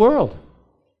the real world.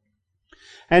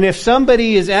 And if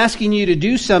somebody is asking you to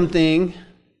do something,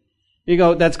 you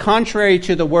go, that's contrary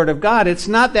to the Word of God, it's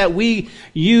not that we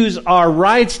use our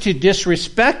rights to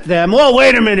disrespect them. Well,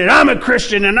 wait a minute, I'm a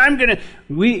Christian and I'm going to...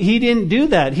 He didn't do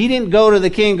that. He didn't go to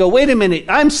the king and go, wait a minute,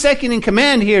 I'm second in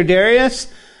command here,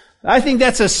 Darius. I think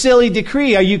that's a silly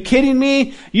decree. Are you kidding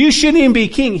me? You shouldn't even be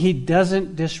king. He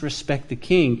doesn't disrespect the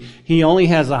king. He only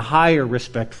has a higher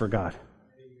respect for God.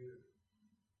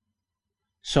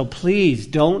 So please,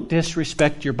 don't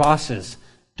disrespect your bosses.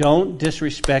 Don't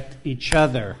disrespect each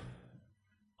other.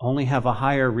 only have a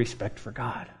higher respect for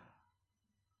God.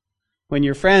 When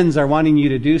your friends are wanting you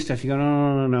to do stuff, you go,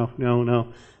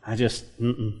 no. I just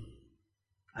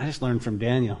learned from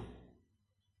Daniel.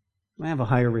 I have a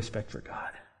higher respect for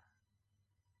God.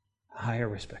 A higher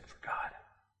respect for God.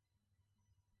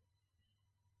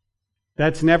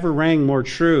 That's never rang more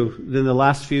true than the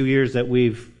last few years that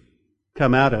we've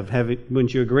come out of.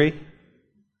 Wouldn't you agree?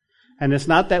 And it's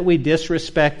not that we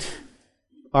disrespect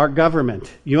our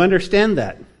government. You understand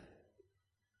that.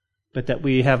 But that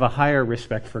we have a higher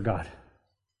respect for God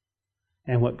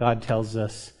and what God tells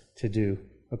us to do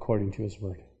according to His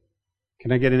Word.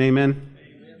 Can I get an amen?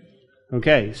 Amen.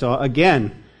 Okay, so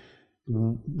again,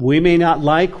 we may not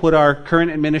like what our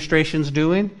current administration's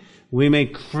doing. We may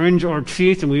cringe our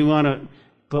teeth and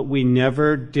but we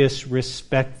never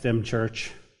disrespect them,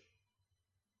 church.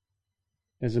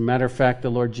 As a matter of fact, the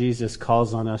Lord Jesus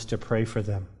calls on us to pray for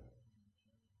them.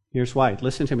 Here's why.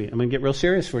 Listen to me. I'm going to get real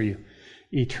serious for you.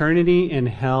 Eternity in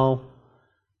hell,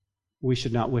 we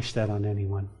should not wish that on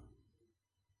anyone.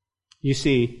 You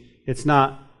see, it's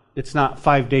not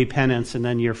 5-day penance and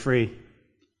then you're free.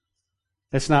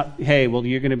 It's not, hey, well,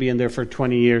 you're going to be in there for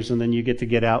 20 years and then you get to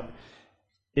get out.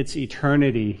 It's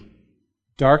eternity.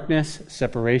 Darkness,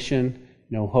 separation,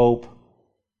 no hope.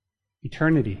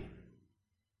 Eternity.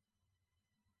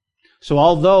 So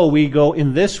although we go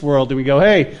in this world and we go,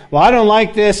 hey, well, I don't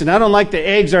like this, and I don't like the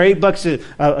eggs are $8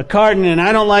 a carton, and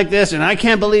I don't like this, and I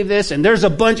can't believe this, and there's a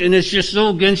bunch, and it's just so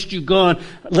against you going.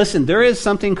 Listen, there is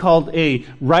something called a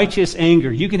righteous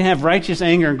anger. You can have righteous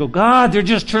anger and go, God, they're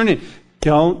just turning.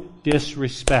 Don't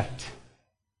disrespect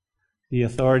the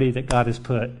authority that God has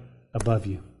put above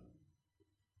you.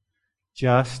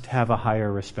 Just have a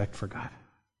higher respect for God.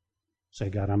 Say,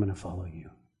 God, I'm going to follow you.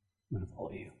 I'm going to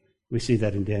follow you. We see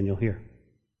that in Daniel here.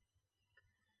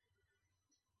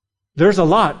 There's a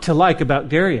lot to like about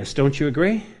Darius, don't you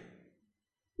agree?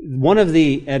 One of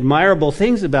the admirable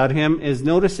things about him is,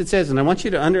 notice it says, and I want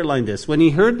you to underline this, when he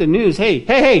heard the news,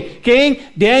 hey, King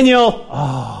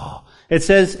Daniel, it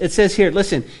says here,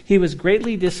 listen, he was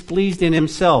greatly displeased in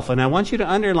himself, and I want you to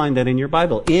underline that in your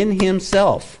Bible, in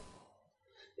himself.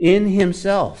 In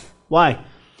himself. Why?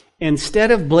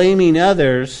 Instead of blaming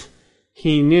others,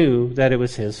 he knew that it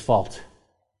was his fault.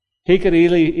 He could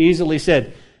easily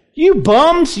said, you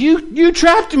bums, you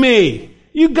trapped me.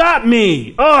 You got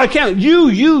me. Oh, I can't. You,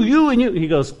 and you. He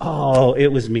goes, oh, it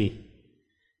was me.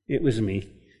 It was me.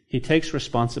 He takes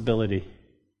responsibility.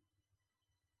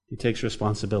 He takes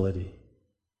responsibility.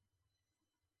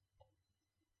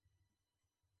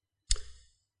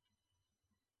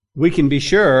 We can be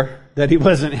sure that he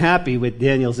wasn't happy with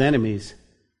Daniel's enemies,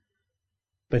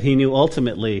 but he knew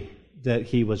ultimately that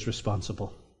he was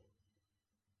responsible.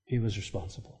 He was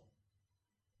responsible.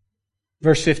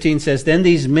 Verse 15 says, Then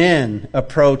these men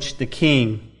approached the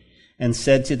king and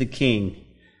said to the king,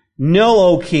 Know,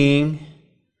 O king,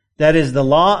 that is the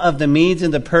law of the Medes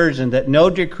and the Persians, that no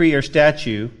decree or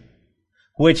statute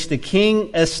which the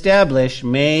king established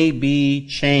may be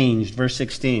changed. Verse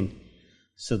 16.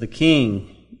 So the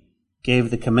king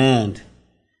gave the command,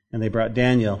 and they brought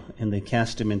Daniel, and they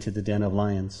cast him into the den of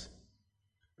lions.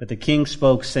 But the king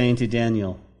spoke, saying to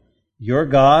Daniel, Your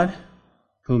God,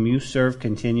 whom you serve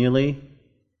continually,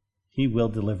 He will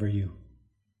deliver you.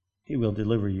 He will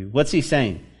deliver you. What's he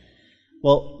saying?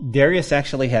 Well, Darius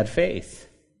actually had faith.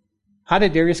 How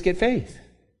did Darius get faith?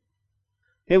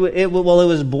 It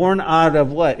was born out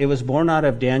of what? It was born out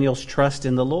of Daniel's trust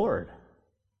in the Lord.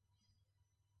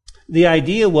 The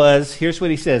idea was, here's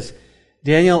what he says,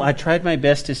 Daniel, I tried my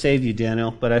best to save you,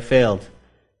 Daniel, but I failed.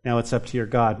 Now it's up to your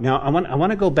God. Now, I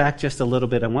want to go back just a little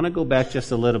bit.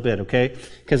 Okay?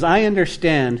 Because I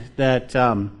understand that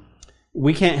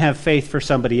we can't have faith for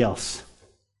somebody else.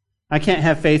 I can't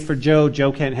have faith for Joe.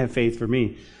 Joe can't have faith for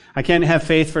me. I can't have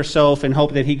faith for Soph and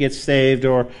hope that he gets saved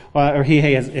or he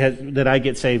has that I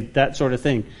get saved, that sort of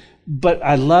thing. But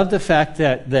I love the fact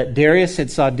that Darius had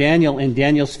saw Daniel and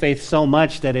Daniel's faith so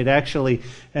much that it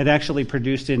actually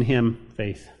produced in him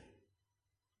faith.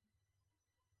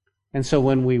 And so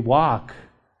when we walk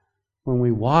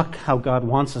how God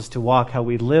wants us to walk, how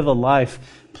we live a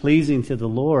life pleasing to the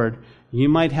Lord, you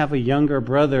might have a younger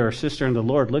brother or sister in the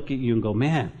Lord look at you and go,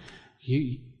 man,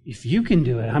 if you can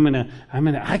do it, I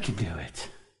can do it.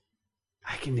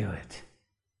 I can do it.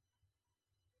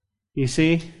 You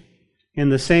see? In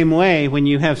the same way, when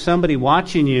you have somebody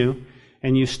watching you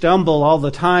and you stumble all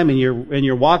the time and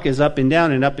your walk is up and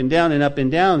down and up and down and up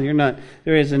and down,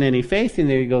 there isn't any faith in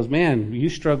there. He goes, man, you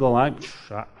struggle.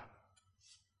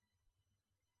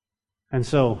 And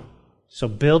so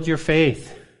build your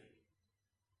faith,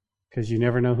 because you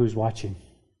never know who's watching.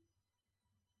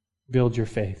 Build your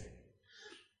faith.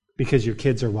 because your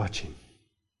kids are watching.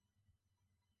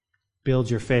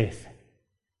 Build your faith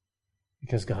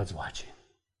because God's watching.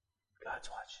 God's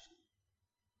watching.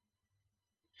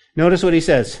 Notice what he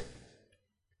says.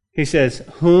 He says,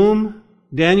 whom,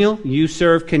 Daniel, you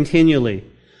serve continually.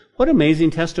 What amazing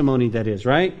testimony that is,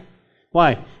 right?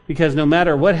 Why? Because no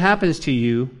matter what happens to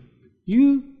you,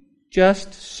 you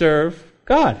just serve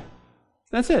God.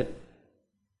 That's it.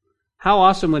 How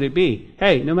awesome would it be?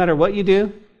 Hey, no matter what you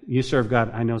do, you serve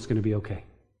God. I know it's going to be okay.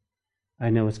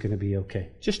 I know it's going to be okay.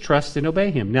 Just trust and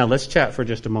obey Him. Now, let's chat for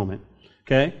just a moment,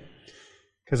 okay?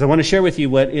 Because I want to share with you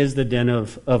what is the den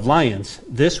of lions.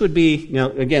 This would be, now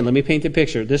again, let me paint a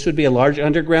picture. This would be a large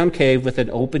underground cave with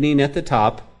an opening at the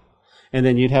top, and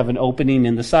then you'd have an opening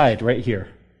in the side right here.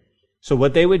 So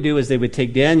what they would do is they would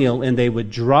take Daniel and they would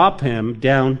drop him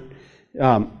down,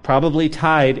 probably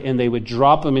tied, and they would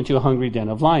drop him into a hungry den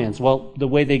of lions. Well, the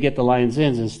way they get the lions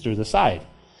in is through the side.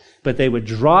 But they would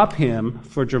drop him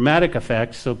for dramatic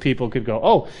effect so people could go,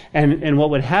 oh, and what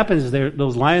would happen is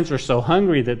those lions were so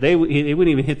hungry that they wouldn't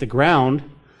even hit the ground,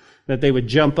 that they would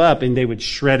jump up and they would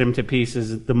shred him to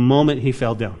pieces the moment he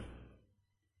fell down.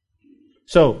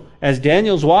 So, as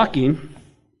Daniel's walking,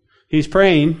 he's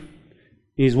praying,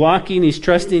 he's walking, he's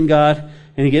trusting God,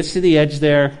 and he gets to the edge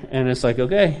there, and it's like,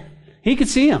 okay, he could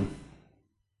see him.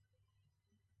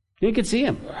 He could see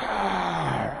him.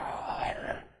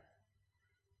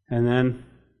 And then,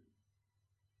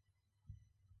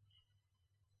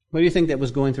 what do you think that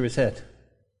was going through his head?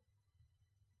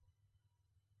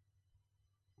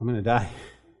 I'm going to die.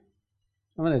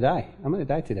 I'm going to die. I'm going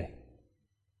to die today.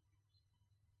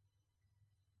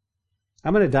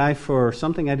 I'm going to die for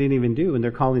something I didn't even do, and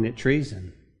they're calling it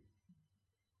treason.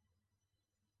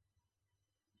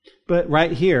 But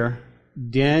right here,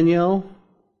 Daniel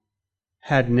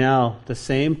had now the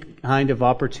same kind of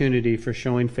opportunity for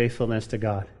showing faithfulness to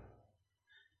God,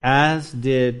 as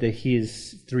did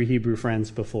his 3 Hebrew friends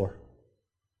before.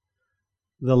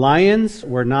 The lions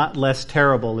were not less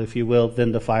terrible, if you will,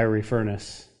 than the fiery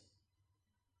furnace.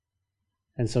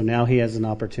 And so now he has an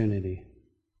opportunity.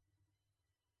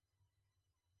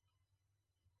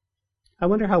 I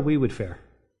wonder how we would fare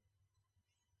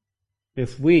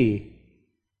if we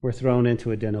were thrown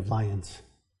into a den of lions.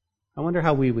 I wonder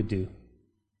how we would do.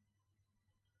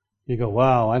 You go,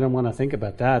 wow, I don't want to think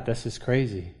about that. This is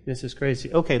crazy. This is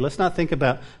crazy. Okay, let's not think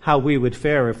about how we would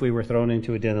fare if we were thrown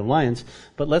into a den of lions,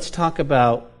 but let's talk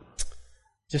about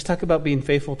being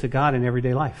faithful to God in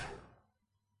everyday life.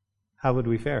 How would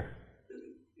we fare?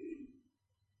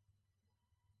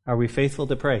 Are we faithful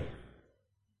to pray?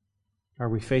 Are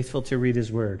we faithful to read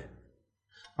His Word?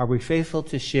 Are we faithful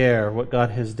to share what God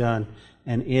has done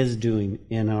and is doing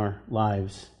in our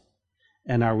lives?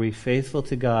 And are we faithful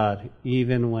to God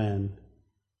even when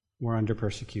we're under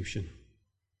persecution?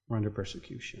 We're under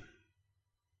persecution.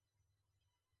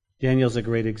 Daniel's a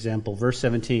great example. Verse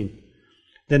 17.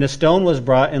 Then a stone was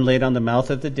brought and laid on the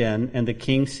mouth of the den, and the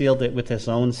king sealed it with his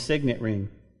own signet ring,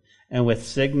 and with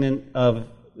signet of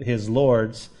his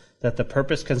lords, that the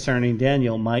purpose concerning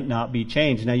Daniel might not be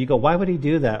changed. Now you go, why would he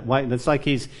do that? Why? It's like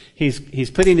he's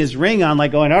putting his ring on,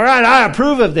 like going, all right, I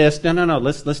approve of this. No.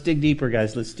 Let's dig deeper,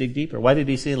 guys. Let's dig deeper. Why did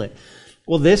he seal it?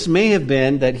 Well, this may have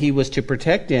been that he was to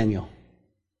protect Daniel,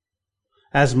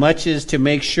 as much as to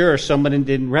make sure someone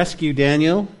didn't rescue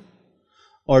Daniel,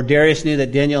 or Darius knew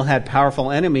that Daniel had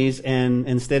powerful enemies, and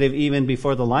instead of even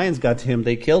before the lions got to him,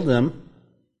 they killed him.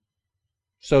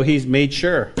 So he's made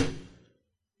sure.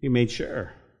 He made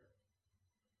sure.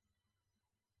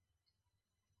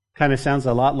 Kind of sounds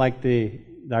a lot like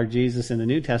our Jesus in the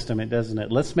New Testament, doesn't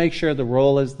it? Let's make sure the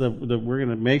role is we're going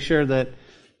to make sure that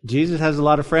Jesus has a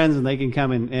lot of friends and they can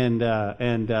come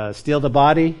and steal the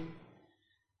body.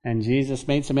 And Jesus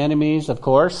made some enemies, of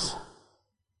course.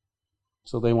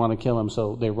 So they want to kill him.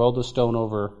 So they rolled a stone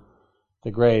over the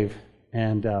grave.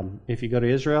 And if you go to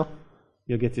Israel,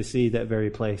 you'll get to see that very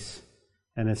place.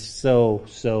 And it's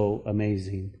so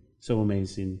amazing. So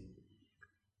amazing.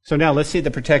 So now let's see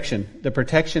the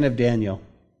protection of Daniel.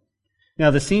 Now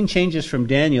the scene changes from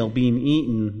Daniel being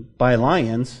eaten by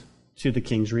lions to the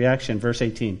king's reaction. Verse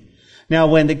 18. Now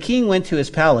when the king went to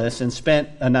his palace and spent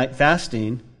a night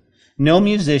fasting, no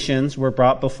musicians were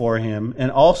brought before him, and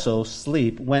also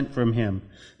sleep went from him.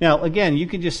 Now again, you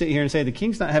can just sit here and say the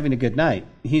king's not having a good night.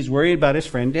 He's worried about his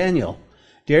friend Daniel.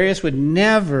 Darius was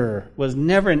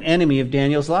never an enemy of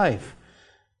Daniel's life.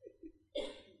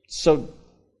 So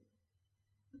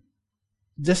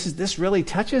this really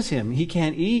touches him. He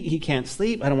can't eat. He can't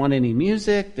sleep. I don't want any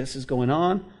music. This is going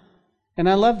on. And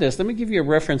I love this. Let me give you a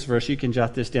reference verse. You can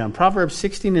jot this down. Proverbs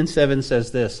 16:7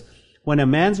 says this. When a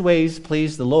man's ways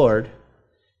please the Lord,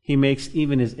 he makes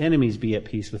even his enemies be at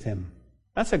peace with him.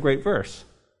 That's a great verse.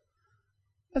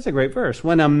 That's a great verse.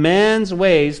 When a man's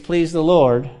ways please the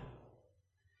Lord,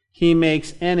 he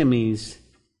makes enemies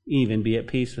even be at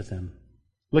peace with him.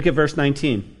 Look at verse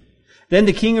 19. Then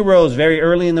the king arose very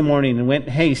early in the morning and went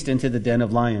in haste into the den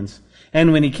of lions.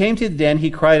 And when he came to the den,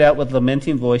 he cried out with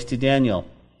lamenting voice to Daniel.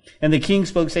 And the king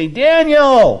spoke, saying,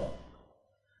 Daniel,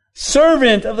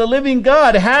 servant of the living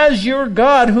God, has your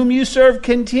God, whom you serve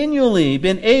continually,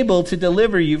 been able to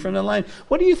deliver you from the lion?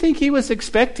 What do you think he was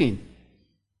expecting?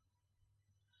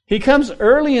 He comes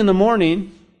early in the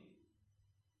morning.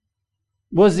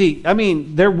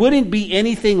 There wouldn't be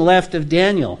anything left of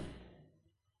Daniel.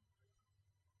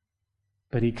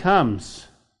 But he comes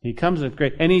with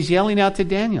great, and he's yelling out to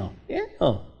Daniel,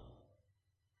 Daniel.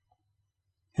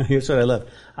 Here's what I love.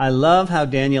 I love how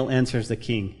Daniel answers the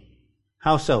king.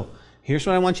 How so? Here's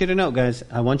what I want you to note, guys.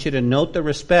 I want you to note the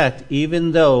respect,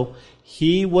 even though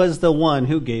he was the one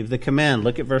who gave the command.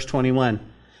 Look at verse 21.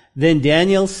 Then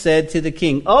Daniel said to the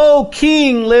king, O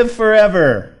king, live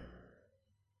forever.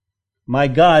 My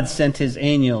God sent his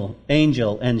angel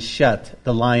and shut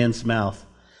the lion's mouth,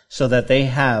 so that they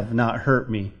have not hurt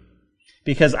me,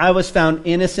 because I was found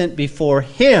innocent before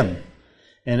him.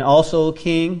 And also, O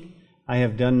king, I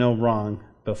have done no wrong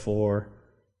before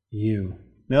you.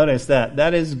 Notice that.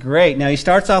 That is great. Now he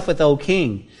starts off with, O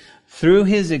king. Through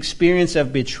his experience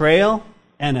of betrayal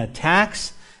and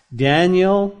attacks,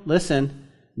 Daniel, listen,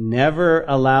 never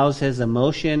allows his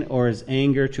emotion or his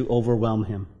anger to overwhelm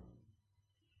him.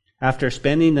 After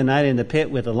spending the night in the pit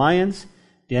with the lions,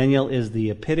 Daniel is the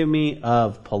epitome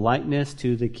of politeness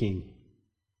to the king.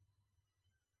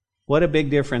 What a big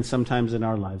difference sometimes in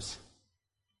our lives.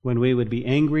 When we would be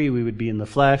angry, we would be in the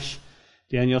flesh.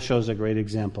 Daniel shows a great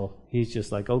example. He's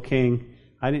just like, O king,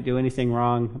 I didn't do anything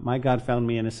wrong. My God found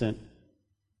me innocent.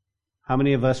 How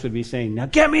many of us would be saying, now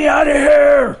get me out of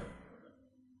here!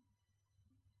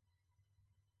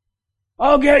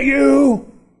 I'll get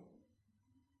you!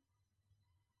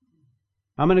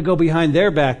 I'm going to go behind their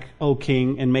back, O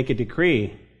king, and make a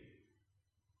decree.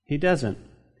 He doesn't.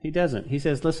 He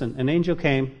says, listen, an angel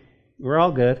came. We're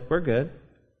all good. We're good.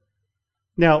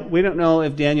 Now, we don't know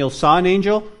if Daniel saw an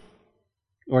angel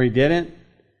or he didn't,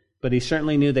 but he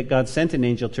certainly knew that God sent an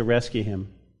angel to rescue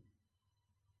him.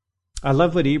 I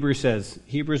love what Hebrews says.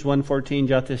 Hebrews 1:14,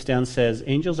 jot this down, says,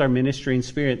 angels are ministering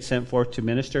spirits sent forth to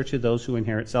minister to those who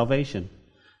inherit salvation.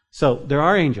 So, there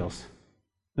are angels.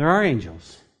 There are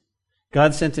angels.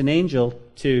 God sent an angel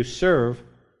to serve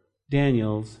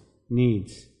Daniel's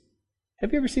needs.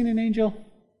 Have you ever seen an angel?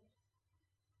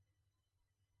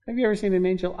 Have you ever seen an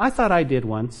angel? I thought I did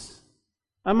once.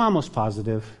 I'm almost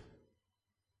positive.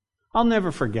 I'll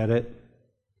never forget it.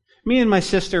 Me and my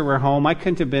sister were home. I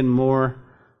couldn't have been more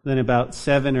than about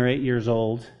 7 or 8 years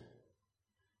old.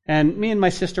 And me and my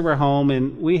sister were home,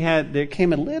 and there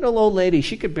came a little old lady.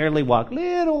 She could barely walk.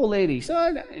 Little old lady.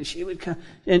 And she would come.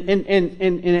 And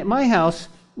at my house,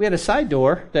 we had a side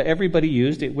door that everybody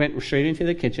used. It went straight into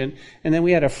the kitchen. And then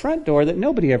we had a front door that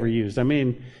nobody ever used. I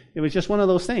mean, it was just one of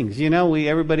those things. You know,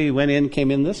 everybody came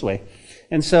in this way.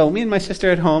 And so me and my sister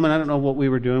at home, and I don't know what we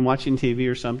were doing, watching TV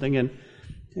or something, and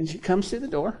she comes to the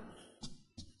door.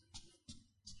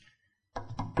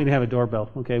 We didn't have a doorbell.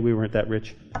 Okay, we weren't that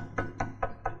rich.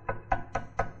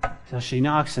 So she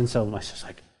knocks, and so my sister's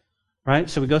like, right?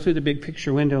 So we go through the big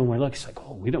picture window, and we're like, it's like,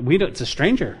 oh, we don't, it's a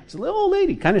stranger. It's a little old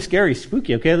lady, kind of scary,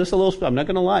 spooky, okay? This is a little, I'm not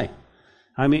going to lie.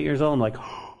 I'm 8 years old, I'm like,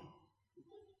 oh.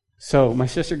 So my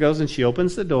sister goes, and she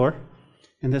opens the door,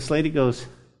 and this lady goes,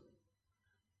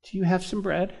 do you have some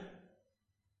bread?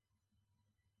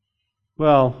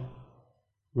 Well,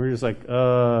 we're just like,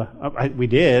 we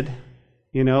did.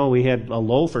 You know, we had a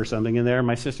loaf or something in there.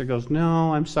 My sister goes,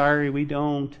 no, I'm sorry, we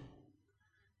don't.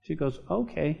 She goes,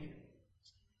 okay.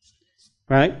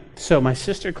 Right? So my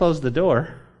sister closed the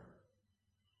door.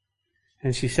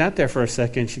 And she sat there for a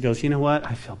second. She goes, you know what?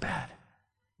 I feel bad.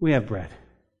 We have bread.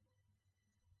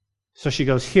 So she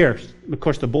goes, here. Of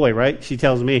course, the boy, right? She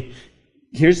tells me,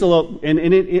 here's the loaf. And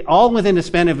it all within the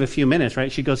span of a few minutes,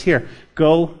 right? She goes, here,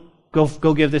 go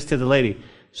give this to the lady.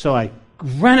 So I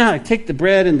run out. I take the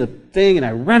bread and the thing, and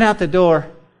I run out the door.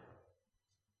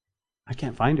 I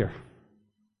can't find her.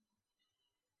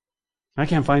 I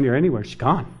can't find her anywhere. She's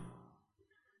gone.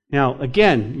 Now,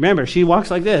 again, remember, she walks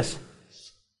like this.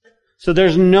 So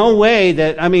there's no way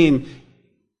that, and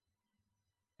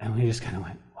we just kind of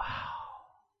went, wow.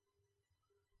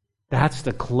 That's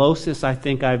the closest I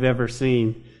think I've ever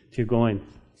seen to going.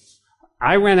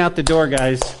 I ran out the door,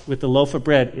 guys, with the loaf of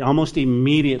bread almost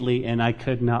immediately, and I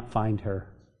could not find her.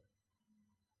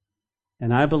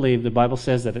 And I believe the Bible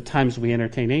says that at times we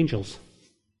entertain angels.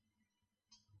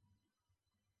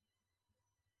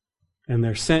 And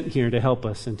they're sent here to help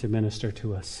us and to minister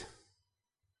to us.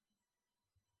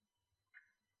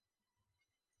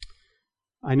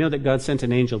 I know that God sent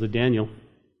an angel to Daniel.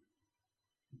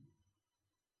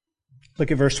 Look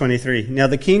at verse 23. Now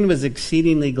the king was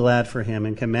exceedingly glad for him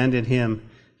and commanded him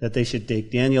that they should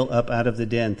take Daniel up out of the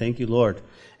den. Thank you, Lord.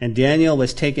 And Daniel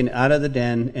was taken out of the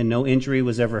den, and no injury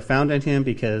was ever found on him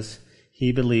because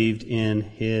he believed in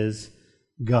his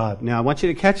God. Now I want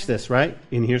you to catch this, right?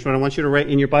 And here's what I want you to write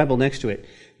in your Bible next to it.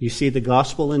 You see the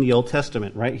gospel in the Old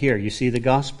Testament right here. You see the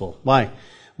gospel. Why?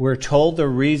 We're told the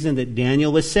reason that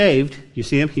Daniel was saved. You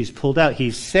see him? He's pulled out.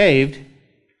 He's saved.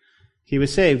 He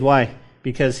was saved. Why?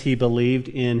 Because he believed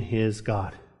in his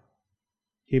God.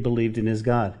 He believed in his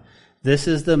God. This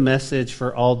is the message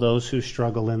for all those who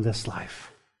struggle in this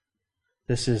life.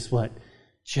 This is what?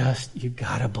 You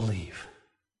gotta believe.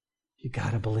 You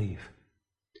gotta believe.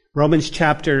 Romans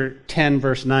chapter 10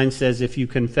 verse 9 says, if you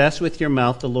confess with your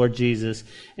mouth the Lord Jesus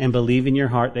and believe in your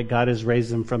heart that God has raised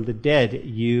him from the dead,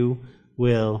 you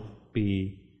will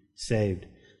be saved.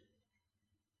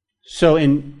 So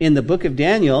in the book of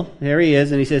Daniel, there he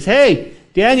is, and he says, hey,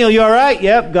 Daniel, you all right?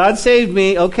 Yep, God saved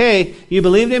me. Okay, you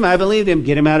believed him? I believed him.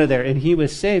 Get him out of there. And he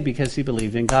was saved because he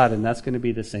believed in God, and that's going to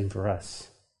be the same for us.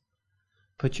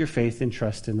 Put your faith and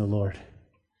trust in the Lord,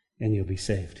 and you'll be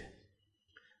saved.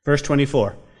 Verse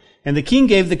 24, and the king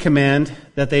gave the command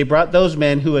that they brought those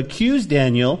men who accused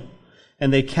Daniel,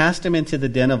 and they cast him into the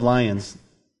den of lions.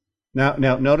 Now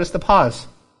notice the pause.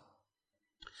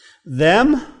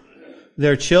 Them,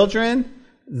 their children,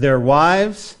 their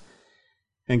wives,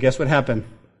 and guess what happened?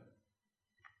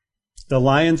 The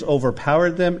lions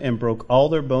overpowered them and broke all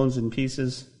their bones in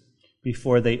pieces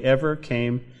before they ever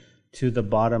came to the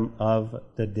bottom of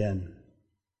the den.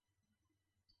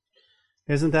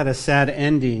 Isn't that a sad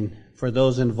ending for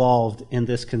those involved in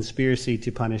this conspiracy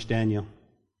to punish Daniel?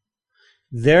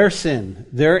 Their sin,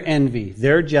 their envy,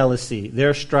 their jealousy,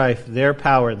 their strife, their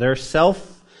power, their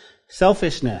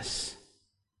selfishness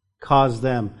caused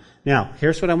them. Now,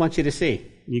 here's what I want you to see.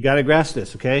 You got to grasp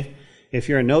this, okay? If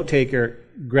you're a note taker,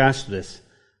 grasp this.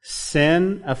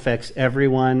 Sin affects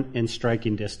everyone in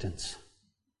striking distance.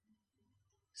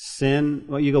 Sin,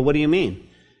 well, you go, what do you mean?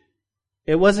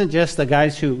 It wasn't just the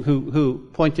guys who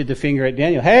pointed the finger at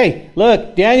Daniel. Hey,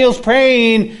 look, Daniel's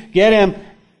praying, get him.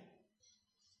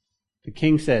 The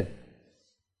king said,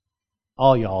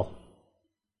 all y'all,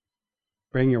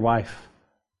 bring your wife,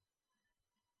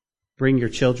 bring your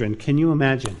children. Can you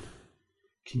imagine?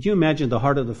 Can you imagine the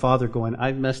heart of the father going,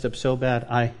 I've messed up so bad,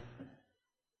 I've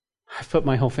put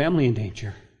my whole family in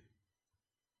danger.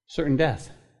 Certain death.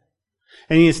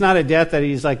 And it's not a death that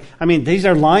he's like, these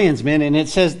are lions, man. And it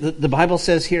says, the Bible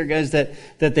says here, guys, that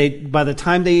they, by the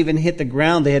time they even hit the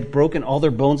ground, they had broken all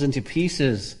their bones into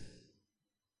pieces.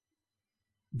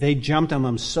 They jumped on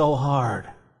them so hard.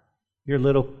 Your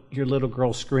little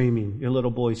girl screaming, your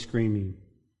little boy screaming.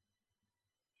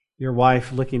 Your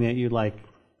wife looking at you like,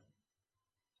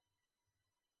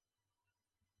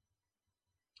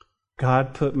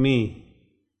 God put me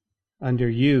under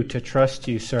you to trust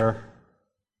you, sir.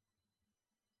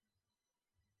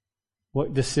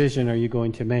 What decision are you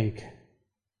going to make?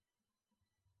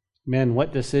 Men,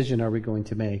 what decision are we going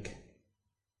to make?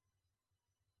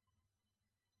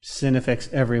 Sin affects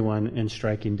everyone in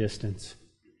striking distance.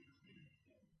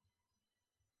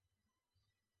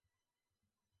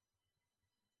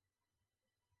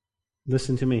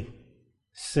 Listen to me.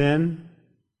 Sin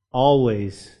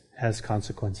always has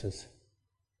consequences.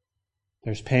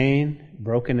 There's pain,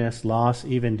 brokenness, loss,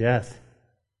 even death.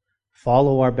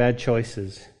 Follow our bad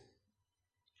choices.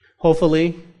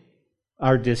 Hopefully,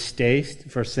 our distaste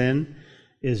for sin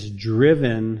is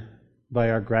driven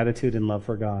by our gratitude and love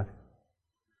for God.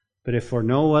 But if for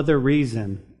no other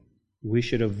reason, we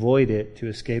should avoid it to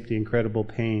escape the incredible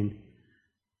pain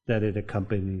that it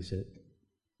accompanies it.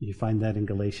 You find that in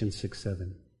Galatians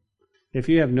 6:7. If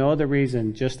you have no other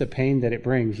reason, just the pain that it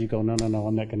brings, you go, no,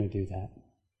 I'm not going to do that.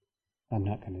 I'm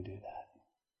not going to do that.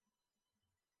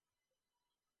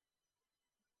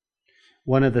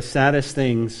 One of the saddest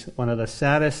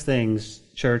things,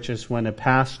 church, is when a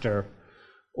pastor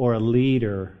or a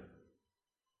leader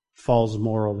falls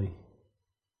morally.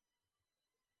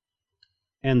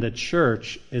 And the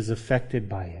church is affected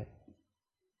by it.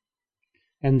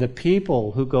 And the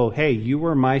people who go, hey, you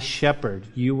were my shepherd,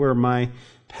 you were my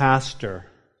pastor.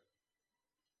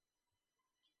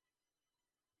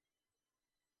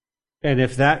 And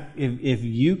if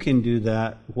you can do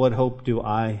that, what hope do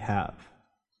I have?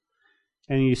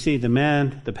 And you see,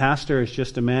 the pastor is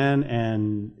just a man,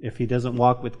 and if he doesn't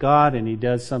walk with God and he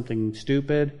does something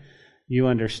stupid, you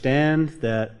understand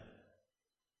that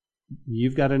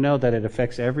you've got to know that it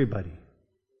affects everybody.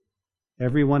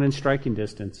 Everyone in striking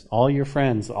distance, all your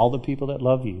friends, all the people that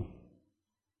love you.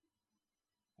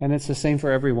 And it's the same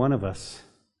for every one of us.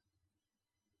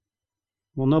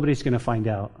 Well, nobody's going to find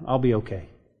out. I'll be okay.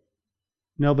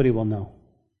 Nobody will know.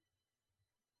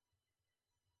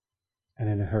 And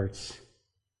then it hurts.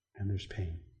 And there's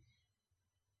pain.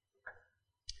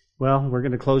 Well, we're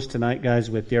going to close tonight, guys,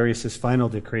 with Darius' final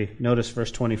decree. Notice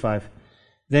verse 25.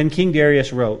 Then King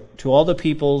Darius wrote, to all the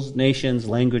peoples, nations,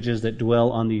 languages that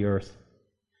dwell on the earth,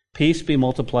 peace be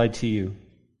multiplied to you.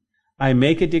 I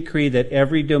make a decree that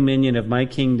every dominion of my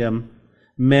kingdom,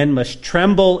 men must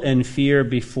tremble and fear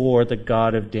before the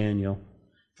God of Daniel,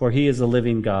 for he is a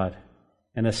living God,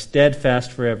 and a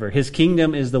steadfast forever. His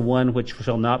kingdom is the one which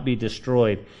shall not be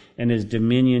destroyed, and his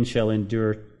dominion shall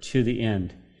endure to the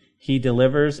end. He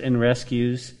delivers and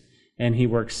rescues, and he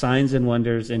works signs and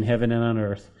wonders in heaven and on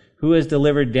earth. Who has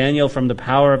delivered Daniel from the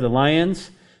power of the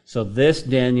lions? So this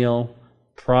Daniel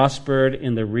prospered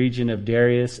in the region of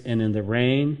Darius and in the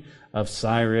reign of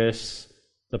Cyrus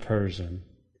the Persian.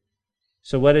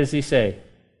 So what does he say?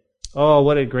 Oh,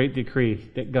 what a great decree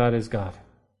that God is God.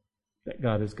 That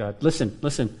God is God.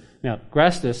 Listen. Now,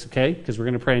 grasp this, okay? Because we're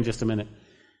going to pray in just a minute.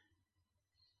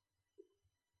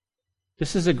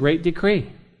 This is a great decree.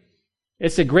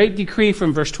 It's a great decree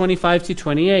from verse 25 to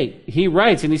 28. He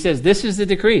writes and he says, this is the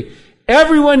decree.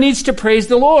 Everyone needs to praise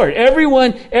the Lord.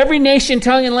 Everyone, every nation,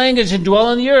 tongue, and language and dwell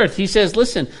on the earth. He says,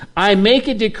 listen, I make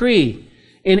a decree.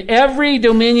 In every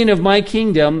dominion of my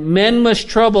kingdom, men must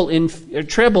tremble in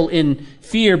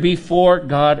fear before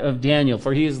God of Daniel,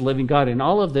 for he is the living God. And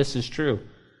all of this is true.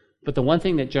 But the one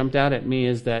thing that jumped out at me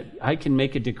is that I can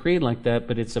make a decree like that,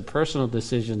 but it's a personal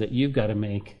decision that you've got to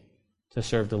make to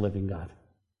serve the living God.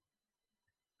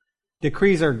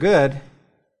 Decrees are good,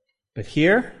 but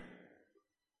here,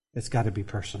 it's got to be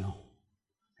personal.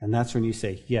 And that's when you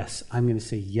say, yes, I'm going to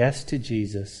say yes to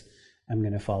Jesus. I'm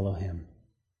going to follow him.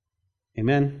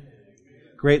 Amen.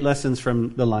 Great lessons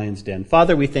from the Lion's Den.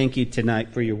 Father, we thank you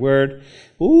tonight for your word.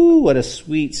 Ooh, what a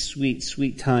sweet, sweet,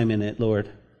 sweet time in it, Lord.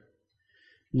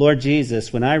 Lord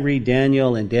Jesus, when I read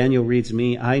Daniel and Daniel reads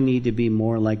me, I need to be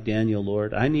more like Daniel,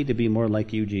 Lord. I need to be more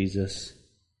like you, Jesus.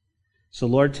 So,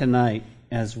 Lord, tonight,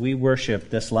 as we worship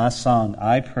this last song,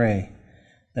 I pray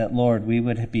that, Lord, we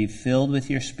would be filled with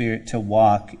your Spirit to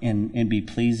walk and be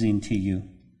pleasing to you.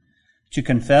 To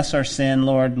confess our sin,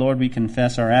 Lord. Lord, we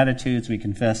confess our attitudes. We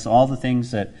confess all the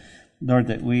things that, Lord,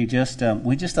 that we just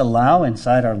allow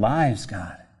inside our lives,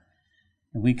 God.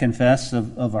 And we confess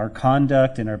of our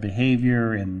conduct and our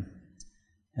behavior and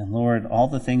Lord, all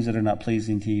the things that are not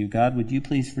pleasing to you. God, would you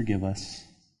please forgive us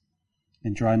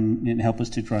and help us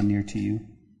to draw near to you.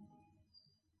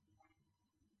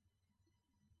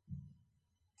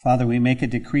 Father, we make a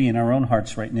decree in our own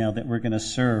hearts right now that we're going to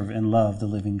serve and love the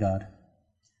living God.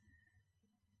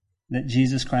 That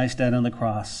Jesus Christ died on the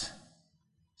cross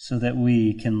so that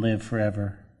we can live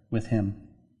forever with him,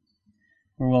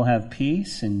 where we'll have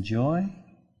peace and joy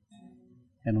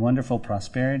and wonderful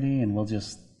prosperity, and we'll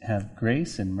just have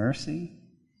grace and mercy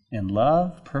and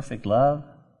love, perfect love.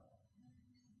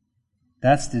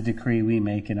 That's the decree we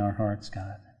make in our hearts,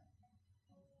 God.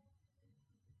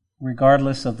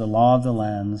 Regardless of the law of the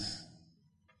lands,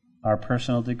 our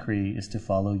personal decree is to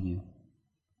follow you.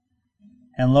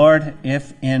 And Lord,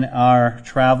 if in our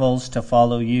travels to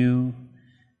follow you,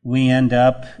 we end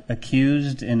up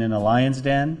accused and in a lion's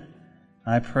den,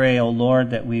 I pray, O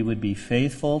Lord, that we would be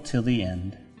faithful till the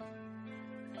end.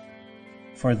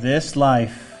 For this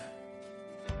life,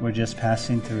 we're just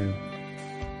passing through.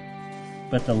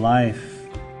 But the life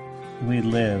we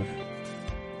live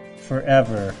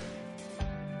forever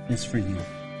is for you.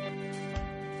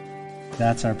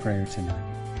 That's our prayer tonight.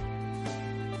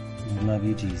 We love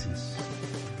you, Jesus.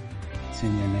 It's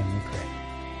in your name we pray.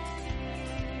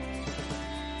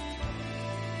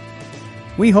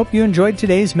 We hope you enjoyed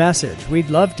today's message. We'd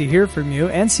love to hear from you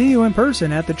and see you in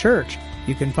person at the church.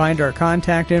 You can find our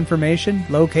contact information,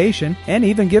 location, and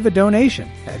even give a donation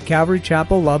at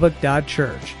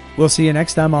calvarychapellubbock.church. We'll see you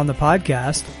next time on the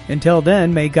podcast. Until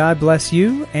then, may God bless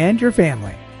you and your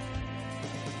family.